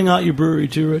you building out your brewery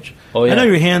too, Rich? Oh yeah. I know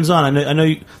you're hands on. I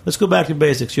know. Let's go back to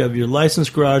basics. You have your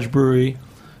licensed garage brewery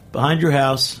behind your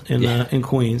house in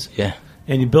Queens. Yeah.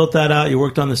 And you built that out. You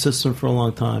worked on the system for a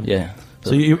long time. Yeah.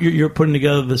 So you're putting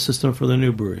together the system for the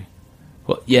new brewery.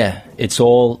 Well, yeah.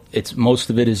 Most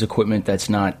of it is equipment that's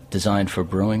not designed for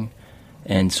brewing.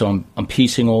 And so I'm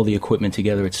piecing all the equipment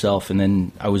together itself, and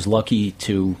then I was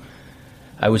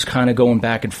I was kind of going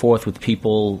back and forth with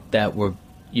people that were,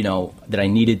 that I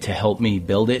needed to help me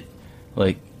build it.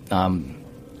 Like,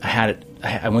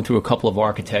 I went through a couple of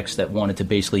architects that wanted to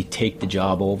basically take the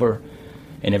job over,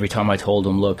 and every time I told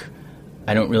them, look,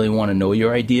 I don't really want to know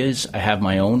your ideas, I have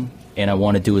my own, and I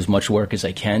want to do as much work as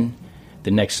I can.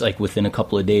 Within a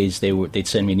couple of days, they'd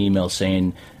send me an email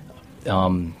saying,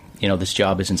 this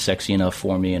job isn't sexy enough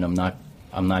for me, and I'm not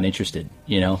interested,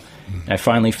 And I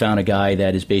finally found a guy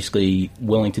that is basically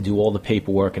willing to do all the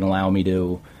paperwork and allow me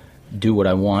to do what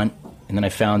I want. And then I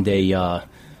found a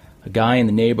guy in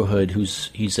the neighborhood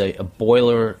he's a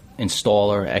boiler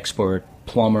installer, expert,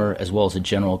 plumber, as well as a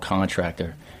general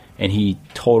contractor. And he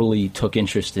totally took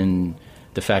interest in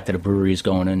the fact that a brewery is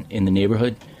going in the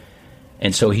neighborhood.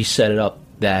 And so he set it up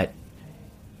that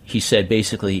he said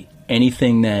basically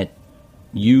anything that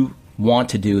you want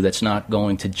to do that's not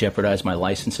going to jeopardize my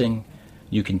licensing,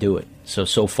 you can do it.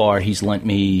 So far he's lent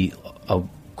me a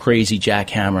crazy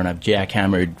jackhammer, and I've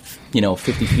jackhammered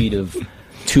 50 feet of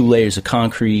 2 layers of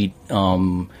concrete.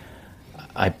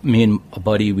 Me and a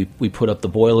buddy, we put up the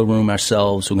boiler room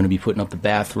ourselves. We're going to be putting up the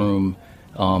bathroom.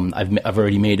 I've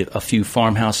already made a few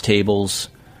farmhouse tables.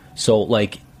 So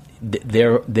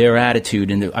their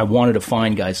attitude, and I wanted to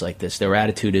find guys like this. Their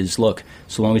attitude is, look,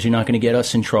 so long as you're not going to get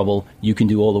us in trouble, you can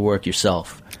do all the work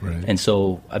yourself. Right. And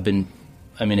so it's been,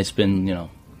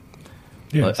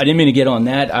 Yes. I didn't mean to get on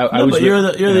that. But you're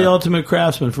the ultimate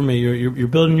craftsman for me. You're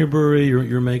building your brewery.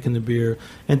 You're making the beer.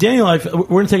 And Daniel, we're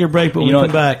going to take a break, but when we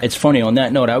come back, it's funny. On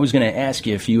that note, I was going to ask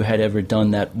you if you had ever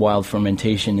done that wild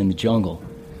fermentation in the jungle.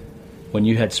 When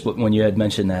you had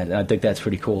mentioned that, I think that's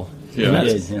pretty cool. Yeah,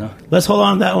 you did, Let's hold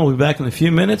on to that one. We'll be back in a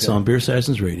few minutes on Beer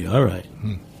Sessions Radio. All right.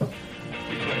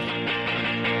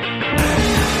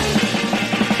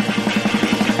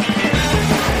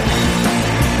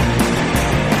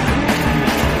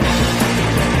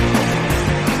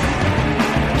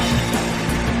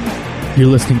 You're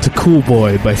listening to Cool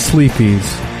Boy by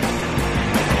Sleepy's.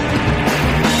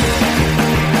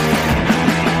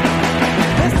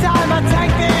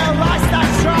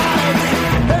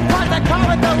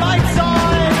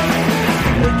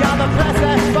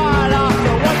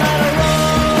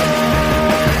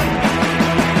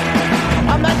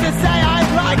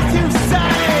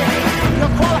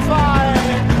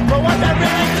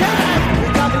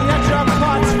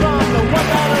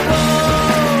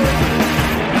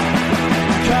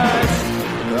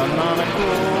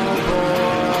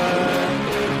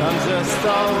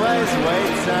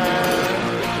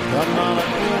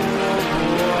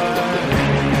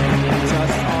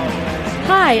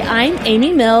 Hi, I'm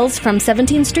Amy Mills from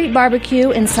 17th Street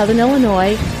Barbecue in Southern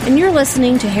Illinois, and you're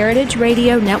listening to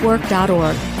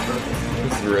HeritageRadioNetwork.org.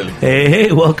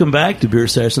 Hey, welcome back to Beer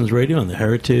Sessions Radio on the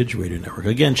Heritage Radio Network.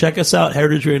 Again, check us out,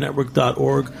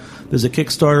 HeritageRadioNetwork.org. There's a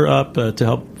Kickstarter up to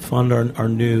help fund our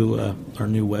new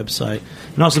website.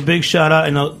 And also, big shout out. I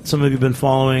know some of you have been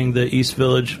following the East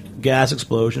Village gas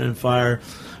explosion and fire.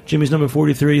 Jimmy's number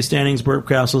 43, Standings Burp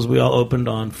Castles. We all opened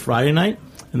on Friday night.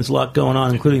 And there's a lot going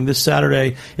on, including this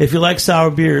Saturday. If you like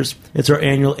sour beers, it's our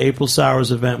annual April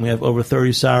Sours event. We have over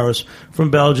 30 sours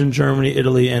from Belgium, Germany,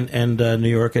 Italy, and New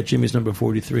York at Jimmy's number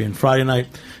 43. And Friday night,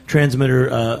 Transmitter,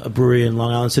 a brewery in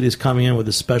Long Island City, is coming in with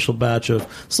a special batch of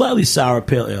slightly sour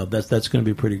pale ale. That's going to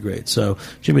be pretty great. So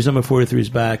Jimmy's number 43 is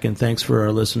back, and thanks for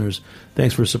our listeners.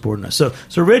 Thanks for supporting us. So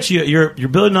Rich, you're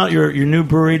building out your new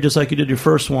brewery just like you did your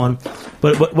first one.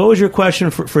 But what was your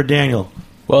question for Daniel?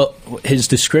 Well, his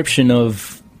description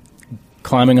of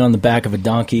climbing on the back of a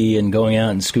donkey and going out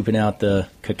and scooping out the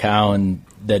cacao and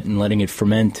letting it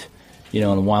ferment, in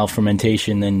a wild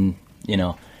fermentation. Then,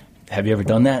 have you ever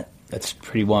done that? That's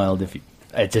pretty wild.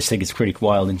 I just think it's pretty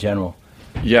wild in general.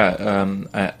 Yeah,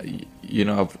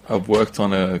 I've worked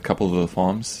on a couple of the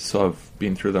farms, so I've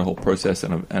been through the whole process,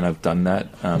 and I've done that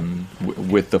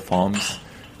with the farms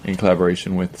in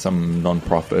collaboration with some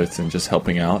non-profits and just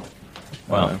helping out.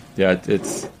 Wow.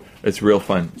 It's real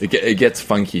fun. It gets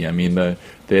funky. I mean,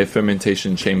 their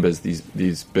fermentation chambers,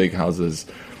 these big houses,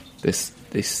 they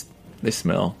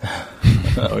smell.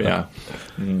 Oh yeah.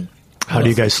 Mm. How do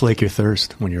you guys slake your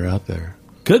thirst when you're out there?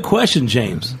 Good question,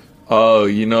 James. Oh,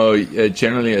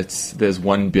 generally there's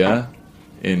one beer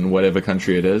in whatever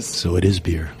country it is. So it is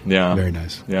beer. Yeah. Very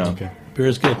nice. Yeah. Okay. Beer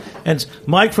is good. And it's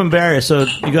Mike from Barry. So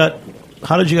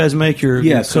how did you guys make your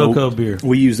cocoa beer?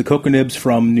 We use the cocoa nibs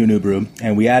from New Brew,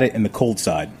 and we add it in the cold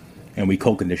side, and we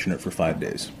cold condition it for 5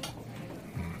 days.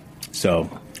 So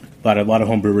a lot of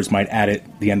home brewers might add it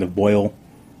at the end of boil.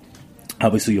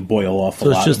 Obviously, you boil off a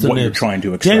lot of what you're trying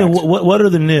to extract. Daniel, what are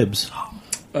the nibs?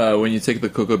 When you take the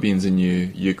cocoa beans and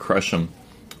you crush them,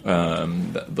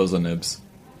 those are nibs.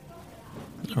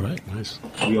 All right, nice.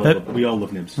 We all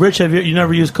love nibs. Rich, have you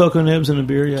never used cocoa nibs in a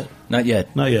beer yet? Not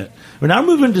yet. Not yet. We're now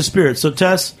moving to spirits. So,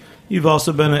 Tess, you've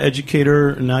also been an educator,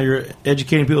 and now you're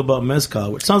educating people about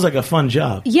mezcal, which sounds like a fun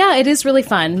job. Yeah, it is really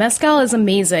fun. Mezcal is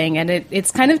amazing, and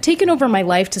it's kind of taken over my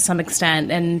life to some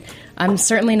extent, and I'm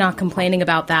certainly not complaining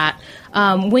about that.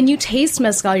 When you taste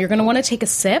mezcal, you're going to want to take a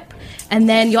sip, and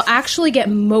then you'll actually get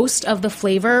most of the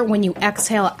flavor when you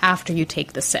exhale after you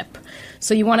take the sip.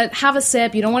 So you want to have a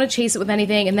sip, you don't want to chase it with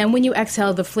anything, and then when you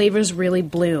exhale, the flavors really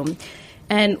bloom.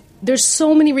 And there's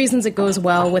so many reasons it goes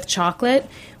well with chocolate.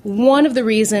 One of the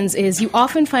reasons is you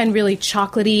often find really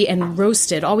chocolatey and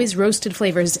always roasted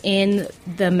flavors in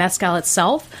the mezcal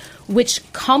itself, which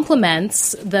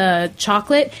complements the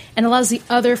chocolate and allows the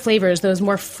other flavors, those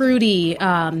more fruity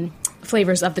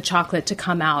flavors of the chocolate, to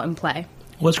come out and play.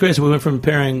 What's great, so we went from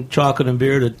pairing chocolate and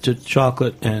beer to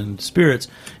chocolate and spirits.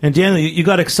 And Daniel, you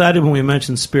got excited when we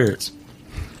mentioned spirits.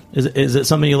 Is it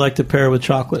something you like to pair with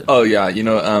chocolate? Oh yeah,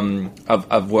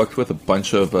 I've worked with a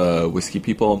bunch of whiskey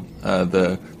people.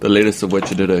 The latest of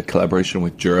which I did a collaboration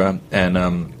with Jura, and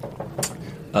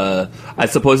I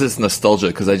suppose it's nostalgia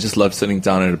because I just love sitting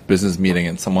down at a business meeting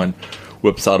and someone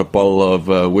whips out a bottle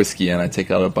of whiskey and I take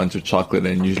out a bunch of chocolate,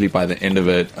 and usually by the end of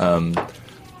it,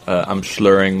 I'm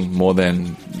slurring more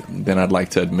than I'd like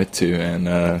to admit to, and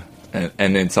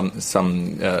then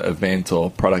some event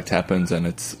or product happens, and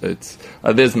it's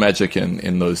there's magic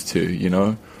in those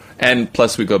two, and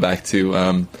plus we go back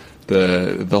to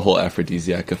the whole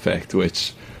aphrodisiac effect,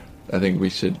 which I think we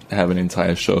should have an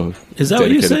entire show. Is that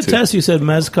what you said, Tess? You said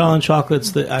mezcal and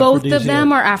chocolate's the aphrodisiac? Both of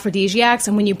them are aphrodisiacs,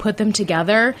 and when you put them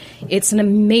together, it's an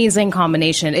amazing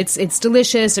combination. It's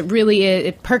delicious. It really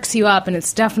it perks you up, and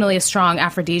it's definitely a strong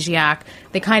aphrodisiac.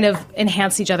 They kind of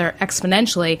enhance each other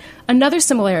exponentially. Another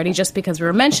similarity, just because we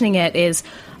were mentioning it, is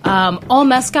all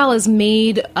mezcal is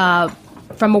made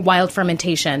from a wild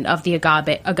fermentation of the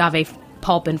agave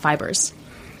pulp and fibers.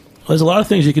 Well, there's a lot of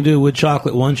things you can do with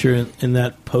chocolate once you're in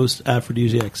that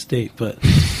post-aphrodisiac state, but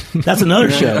that's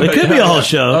another show. It could be a whole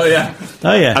show. Oh, yeah.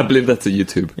 Oh, yeah. I believe that's a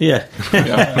YouTube. Yeah.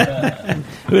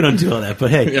 We don't do all that,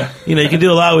 but hey, you can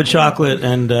do a lot with chocolate,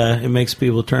 and it makes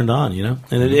people turned on,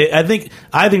 And I think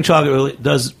chocolate really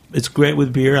does. It's great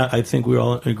with beer. I think we're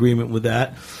all in agreement with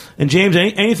that. And James,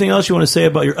 anything else you want to say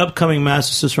about your upcoming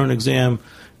Master Cicerone exam?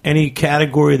 Any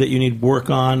category that you need work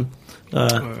on?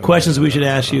 Questions we should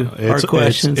ask you? Hard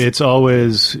questions? It's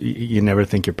always, you never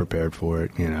think you're prepared for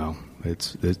it,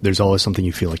 There's always something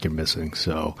you feel like you're missing.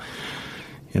 So,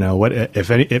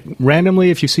 randomly,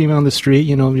 if you see me on the street,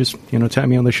 just, tap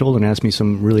me on the shoulder and ask me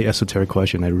some really esoteric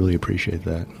question. I'd really appreciate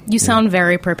that. You sound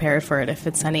very prepared for it, if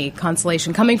it's any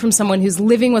consolation. Coming from someone who's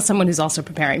living with someone who's also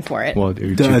preparing for it. Well,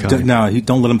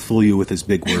 don't let him fool you with his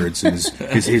big words,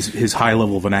 his high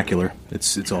level vernacular.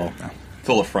 It's all.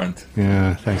 Full of front.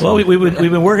 Yeah, thanks. Well, we've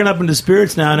been working up into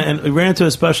spirits now, and we ran into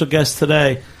a special guest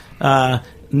today,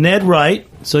 Ned Wright.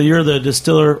 So you're the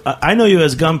distiller. I know you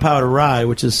as Gunpowder Rye,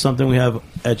 which is something we have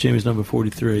at Jamie's number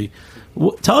 43.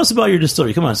 Tell us about your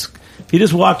distillery. Come on. You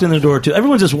just walked in the door, too.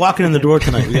 Everyone's just walking in the door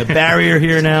tonight. We got Barrier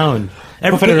here now. And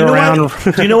everybody around.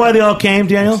 Do you know why they all came,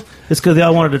 Daniel? It's because they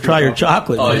all wanted to try your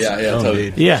chocolate. Oh,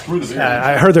 totally. Yeah.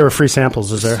 I heard there were free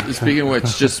samples. Is there? Speaking of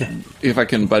which, just if I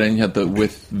can butt in here,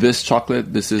 with this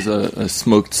chocolate, this is a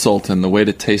smoked salt, and the way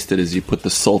to taste it is you put the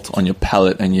salt on your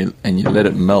palate and you let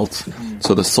it melt,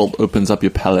 so the salt opens up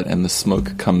your palate and the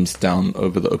smoke comes down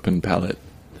over the open palate.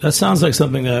 That sounds like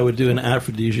something that I would do in an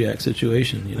aphrodisiac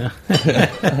situation, you know?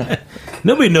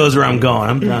 Nobody knows where I'm going.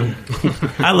 I'm done.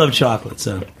 I love chocolate,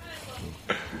 so.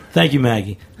 Thank you,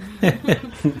 Maggie.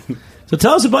 So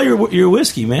tell us about your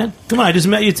whiskey, man. Come on, I just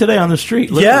met you today on the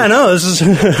street. I know. This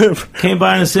is came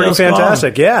by in a sales pretty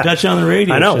fantastic. Call. Yeah, got you on the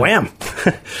radio. I know. show. Wham.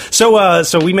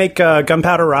 So we make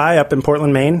Gunpowder Rye up in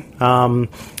Portland, Maine.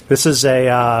 This is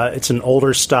it's an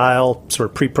older style, sort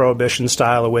of pre-prohibition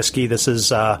style of whiskey. This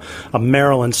is a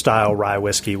Maryland style rye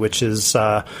whiskey, which is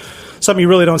something you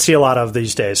really don't see a lot of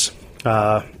these days.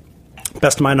 Best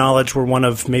of my knowledge, we're one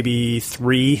of maybe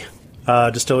 3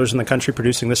 distillers in the country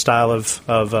producing this style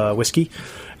of whiskey,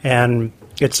 and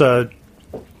it's a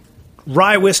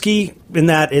rye whiskey in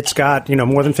that it's got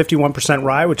more than 51%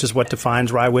 rye, which is what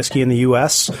defines rye whiskey in the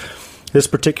U.S. This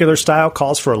particular style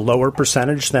calls for a lower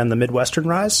percentage than the Midwestern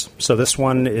ryes, so this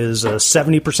one is a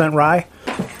 70% rye.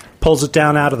 Pulls it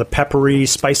down out of the peppery,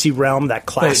 spicy realm, that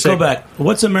classic. Wait, go back.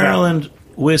 What's a Maryland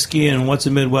whiskey and what's a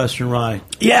Midwestern rye?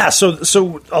 Yeah,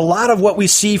 so a lot of what we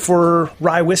see for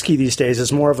rye whiskey these days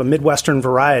is more of a Midwestern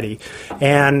variety,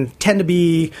 and tend to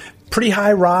be pretty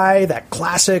high rye, that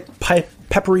classic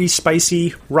peppery,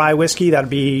 spicy rye whiskey. That'd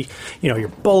be, your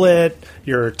Bulleit,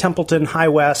 your Templeton, High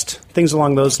West, things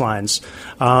along those lines.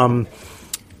 There'll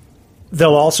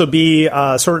also be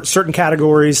certain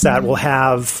categories that will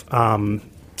have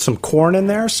some corn in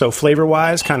there, so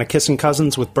flavor-wise, kind of kissing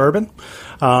cousins with bourbon.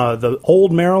 The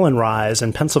old Maryland ryes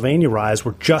and Pennsylvania ryes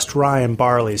were just rye and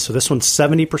barley, so this one's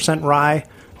 70% rye,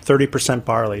 30%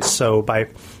 barley. So by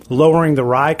lowering the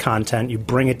rye content, you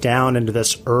bring it down into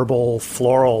this herbal,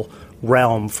 floral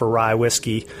realm for rye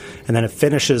whiskey, and then it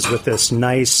finishes with this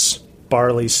nice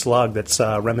barley slug that's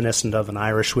reminiscent of an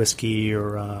Irish whiskey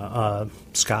or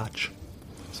Scotch.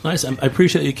 It's nice. I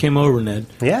appreciate you came over, Ned.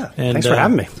 Yeah, thanks for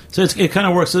having me. So it kind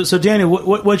of works. So Daniel,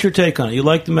 what's your take on it? You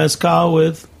like the mezcal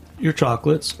with your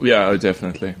chocolates? Yeah,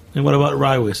 definitely. And what about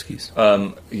rye whiskeys?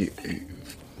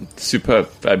 Superb,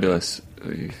 fabulous.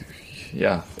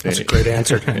 Yeah, that's a great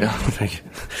answer. Yeah, thank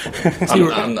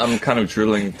you. I'm kind of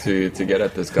drooling to get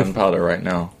at this gunpowder right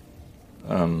now.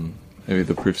 Maybe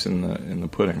the proof's in the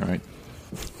pudding, right?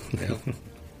 Yeah.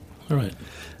 All right.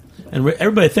 And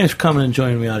everybody, thanks for coming and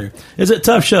joining me out here. It's a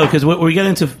tough show because when we get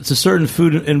into certain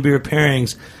food and beer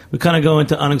pairings, we kind of go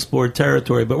into unexplored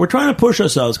territory. But we're trying to push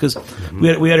ourselves because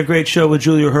we had a great show with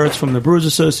Julia Hertz from the Brewers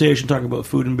Association talking about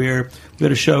food and beer. We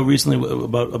had a show recently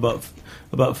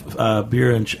about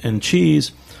beer and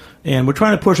cheese, and we're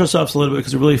trying to push ourselves a little bit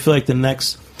because we really feel like the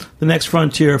next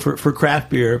frontier for craft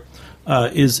beer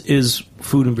is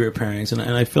food and beer pairings, and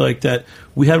I feel like that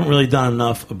we haven't really done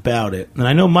enough about it. And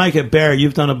I know, Mike, at Barry,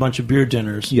 you've done a bunch of beer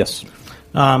dinners. Yes.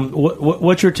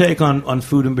 What's your take on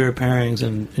food and beer pairings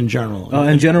in general?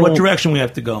 In general, what direction we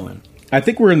have to go in? I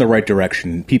think we're in the right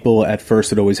direction. People at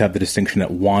first would always have the distinction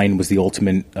that wine was the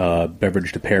ultimate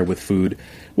beverage to pair with food.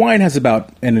 Wine has about,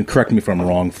 and correct me if I'm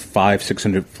wrong,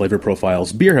 500-600 flavor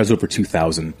profiles. Beer has over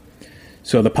 2,000.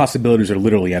 So the possibilities are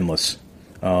literally endless.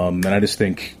 And I just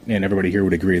think, and everybody here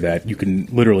would agree, that you can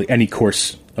literally, any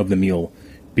course of the meal,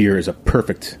 beer is a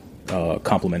perfect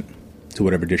complement to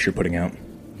whatever dish you're putting out.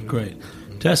 Great.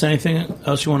 Tess, anything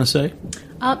else you want to say?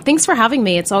 Thanks for having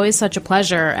me. It's always such a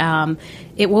pleasure.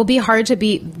 It will be hard to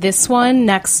beat this one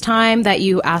next time that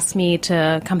you ask me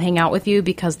to come hang out with you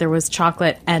because there was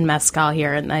chocolate and mezcal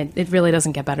here, and it really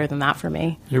doesn't get better than that for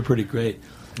me. You're pretty great.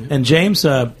 And James,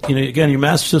 again, your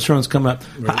Master Cicerone's coming up.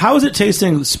 Right. How is it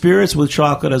tasting spirits with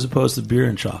chocolate as opposed to beer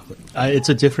and chocolate? It's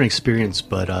a different experience,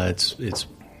 but it's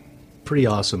pretty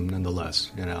awesome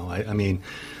nonetheless. I mean,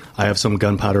 I have some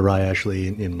gunpowder rye actually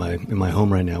in my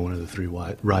home right now. One of the 3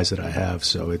 ryes that I have,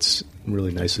 so it's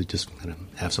really nice to just kind of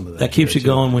have some of that. That keeps you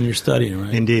going when you're studying,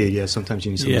 right? Indeed, yeah. Sometimes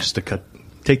you need something just to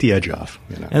take the edge off.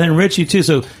 And then Richie too.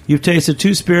 So you've tasted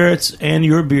 2 spirits and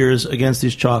your beers against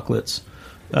these chocolates.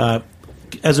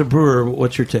 As a brewer,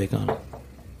 what's your take on it?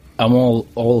 I'm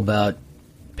all about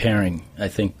pairing. I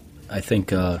think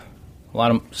some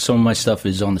of my stuff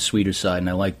is on the sweeter side, and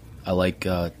I like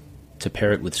to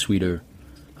pair it with sweeter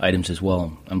items as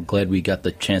well. I'm glad we got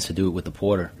the chance to do it with the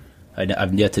porter.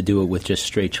 I've yet to do it with just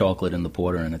straight chocolate in the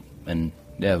porter, and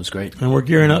yeah, it was great. And we're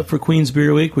gearing up for Queens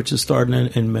Beer Week, which is starting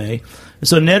in May.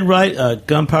 So Ned Wright,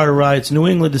 Gunpowder Rye, it's New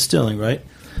England Distilling, right?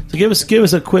 So give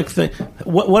us a quick thing.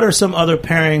 What are some other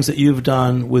pairings that you've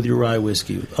done with your rye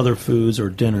whiskey, other foods or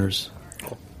dinners?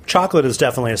 Chocolate is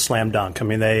definitely a slam dunk. I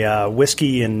mean, they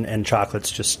whiskey and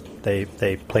chocolates just they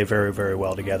play very, very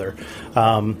well together.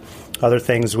 Other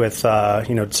things with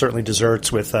certainly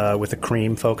desserts with a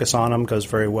cream focus on them goes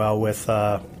very well with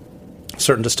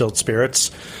certain distilled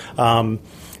spirits. And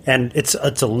it's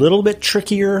a little bit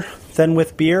trickier than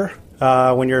with beer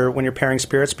when you're pairing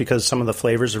spirits, because some of the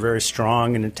flavors are very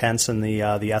strong and intense, and the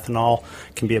ethanol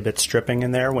can be a bit stripping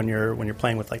in there when you're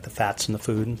playing with like the fats in the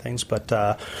food and things. But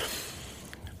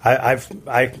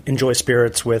I enjoy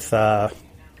spirits with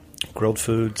grilled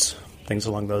foods, things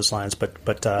along those lines.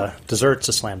 But dessert's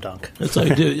a slam dunk. That's all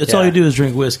you do. That's all you do is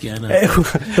drink whiskey. I know.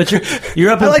 But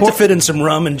you're up. I like to fit in some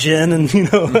rum and gin, and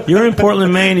You're in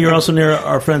Portland, Maine. You're also near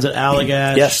our friends at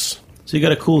Allagash. Yes. So you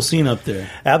got a cool scene up there.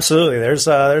 Absolutely. There's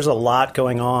a lot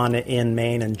going on in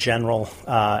Maine in general,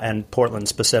 and Portland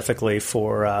specifically,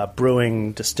 for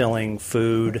brewing, distilling,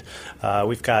 food.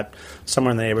 We've got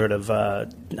somewhere in the neighborhood of,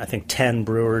 I think, 10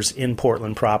 brewers in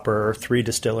Portland proper, 3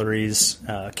 distilleries,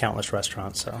 countless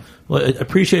restaurants. So, well, I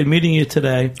appreciate meeting you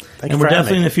today. Thank you and we're for having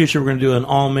definitely me. in the future, we're going to do an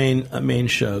all Maine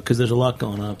show, because there's a lot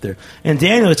going on up there. And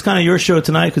Daniel, it's kind of your show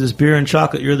tonight because it's beer and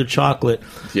chocolate. You're the chocolate.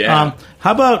 Yeah.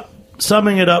 How about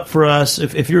summing it up for us,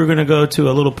 if you were going to go to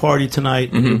a little party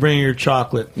tonight and you bring your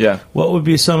chocolate, what would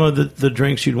be some of the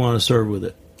drinks you'd want to serve with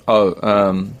it?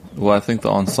 Well, I think the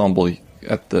ensemble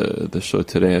at the show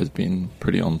today has been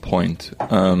pretty on point.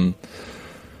 I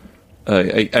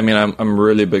mean, I'm a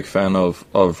really big fan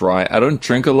of rye. I don't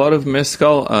drink a lot of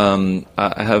mezcal.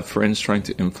 I have friends trying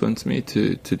to influence me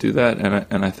to do that,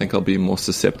 and I think I'll be more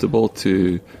susceptible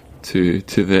to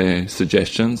their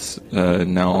suggestions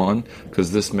now on,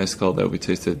 because this mezcal that we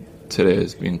tasted today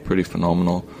has been pretty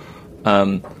phenomenal.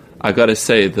 I gotta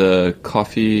say, the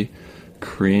coffee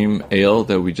cream ale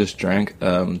that we just drank,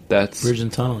 that's Bridge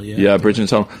and Tunnel. Yeah, Bridge and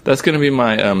Tunnel. That's gonna be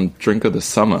my drink of the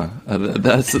summer.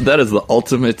 That is the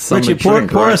ultimate summer Richie,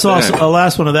 drink. pour right us there. a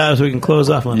last one of that so we can close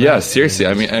off on that. Yeah, seriously.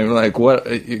 I mean, like, what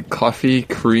coffee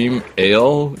cream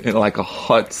ale in like a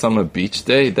hot summer beach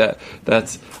day?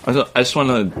 That's. I just want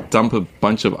to dump a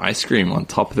bunch of ice cream on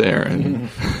top there, and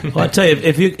Well, I tell you,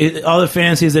 if all the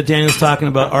fancies that Daniel's talking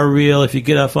about are real, if you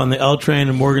get up on the L train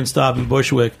in Morgan Stop in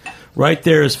Bushwick, right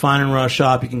there is Fine and Raw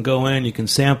Shop. You can go in, you can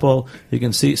sample, you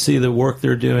can see the work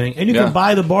they're doing, and you can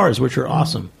buy the bars, which are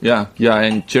awesome. Yeah,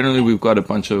 and generally we've got a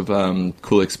bunch of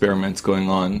cool experiments going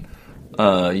on.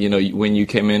 When you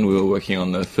came in, we were working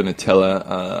on the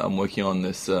Finatella. I'm working on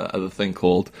this other thing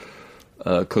called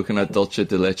coconut dulce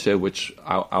de leche, which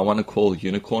I want to call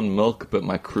unicorn milk, but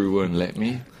my crew won't let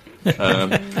me.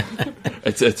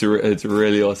 It's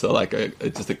really also like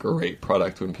it's just a great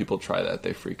product. When people try that,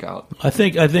 they freak out. I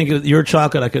think your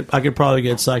chocolate, I could probably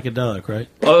get psychedelic, right?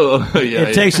 Oh yeah,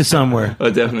 it takes you somewhere.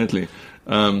 Oh, definitely.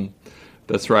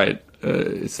 That's right.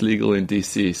 It's legal in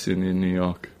DC, soon in New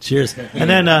York. Cheers. And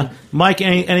then Mike,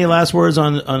 any last words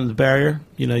on the barrier?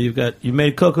 You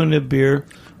made cocoa nib beer.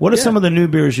 What are some of the new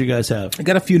beers you guys have? I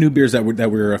got a few new beers that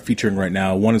we're featuring right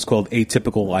now. One is called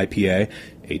Atypical IPA.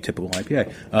 Atypical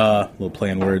IPA. Little play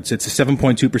on words. It's a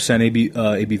 7.2%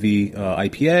 ABV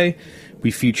IPA. We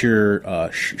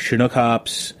feature Chinook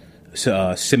hops,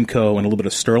 Simcoe, and a little bit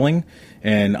of Sterling.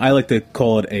 And I like to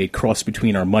call it a cross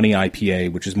between our Money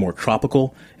IPA, which is more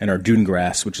tropical, and our Dune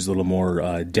Grass, which is a little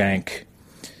more dank,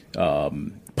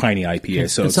 piney IPA.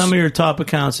 So and some of your top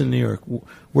accounts in New York,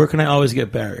 where can I always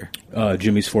get Barrier?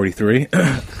 Jimmy's 43.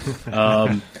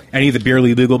 Any of the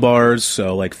beerly legal bars,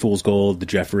 so like Fool's Gold, the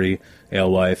Jeffrey,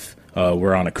 Alewife.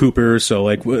 We're on a Cooper, so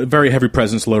like very heavy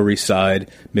presence, Lower East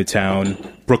Side,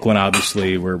 Midtown, Brooklyn.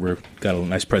 Obviously, we're got a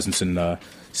nice presence in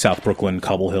South Brooklyn,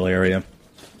 Cobble Hill area.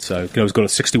 So you can always go to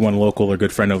 61 Local. Our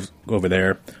good friend over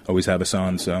there always have us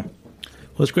on. So.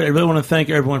 Well, it's great. I really want to thank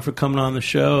everyone for coming on the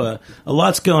show. A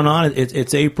lot's going on.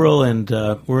 It's April, and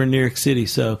we're in New York City,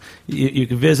 so you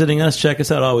can visiting us. Check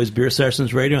us out always, Beer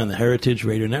Sessions Radio on the Heritage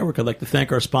Radio Network. I'd like to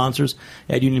thank our sponsors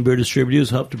at Union Beer Distributors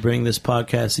who helped to bring this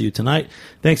podcast to you tonight.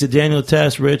 Thanks to Daniel,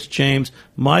 Tess, Rich, James,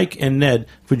 Mike, and Ned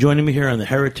for joining me here on the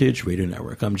Heritage Radio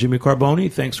Network. I'm Jimmy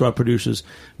Carboni. Thanks to our producers,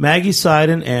 Maggie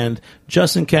Seiden and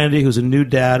Justin Kennedy, who's a new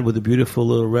dad with a beautiful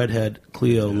little redhead,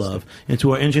 Cleo Love. And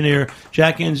to our engineer,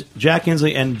 Jack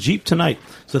Inslee and Jeep Tonight.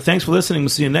 So thanks for listening. We'll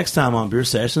see you next time on Beer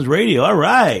Sessions Radio. All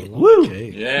right. Woo.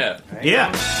 Yeah.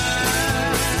 Yeah.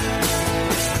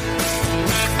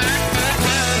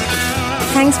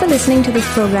 Thanks for listening to this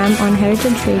program on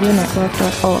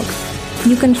heritageradionetwork.org.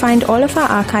 You can find all of our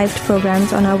archived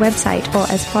programs on our website or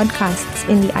as podcasts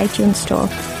in the iTunes Store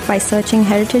by searching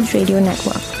Heritage Radio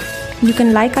Network. You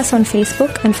can like us on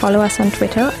Facebook and follow us on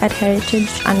Twitter at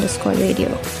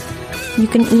heritage_radio. You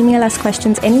can email us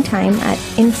questions anytime at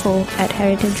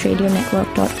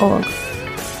info@heritageradionetwork.org.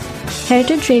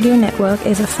 Heritage Radio Network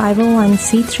is a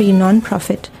 501c3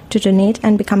 nonprofit. To donate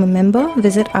and become a member,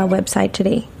 visit our website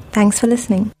today. Thanks for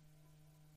listening.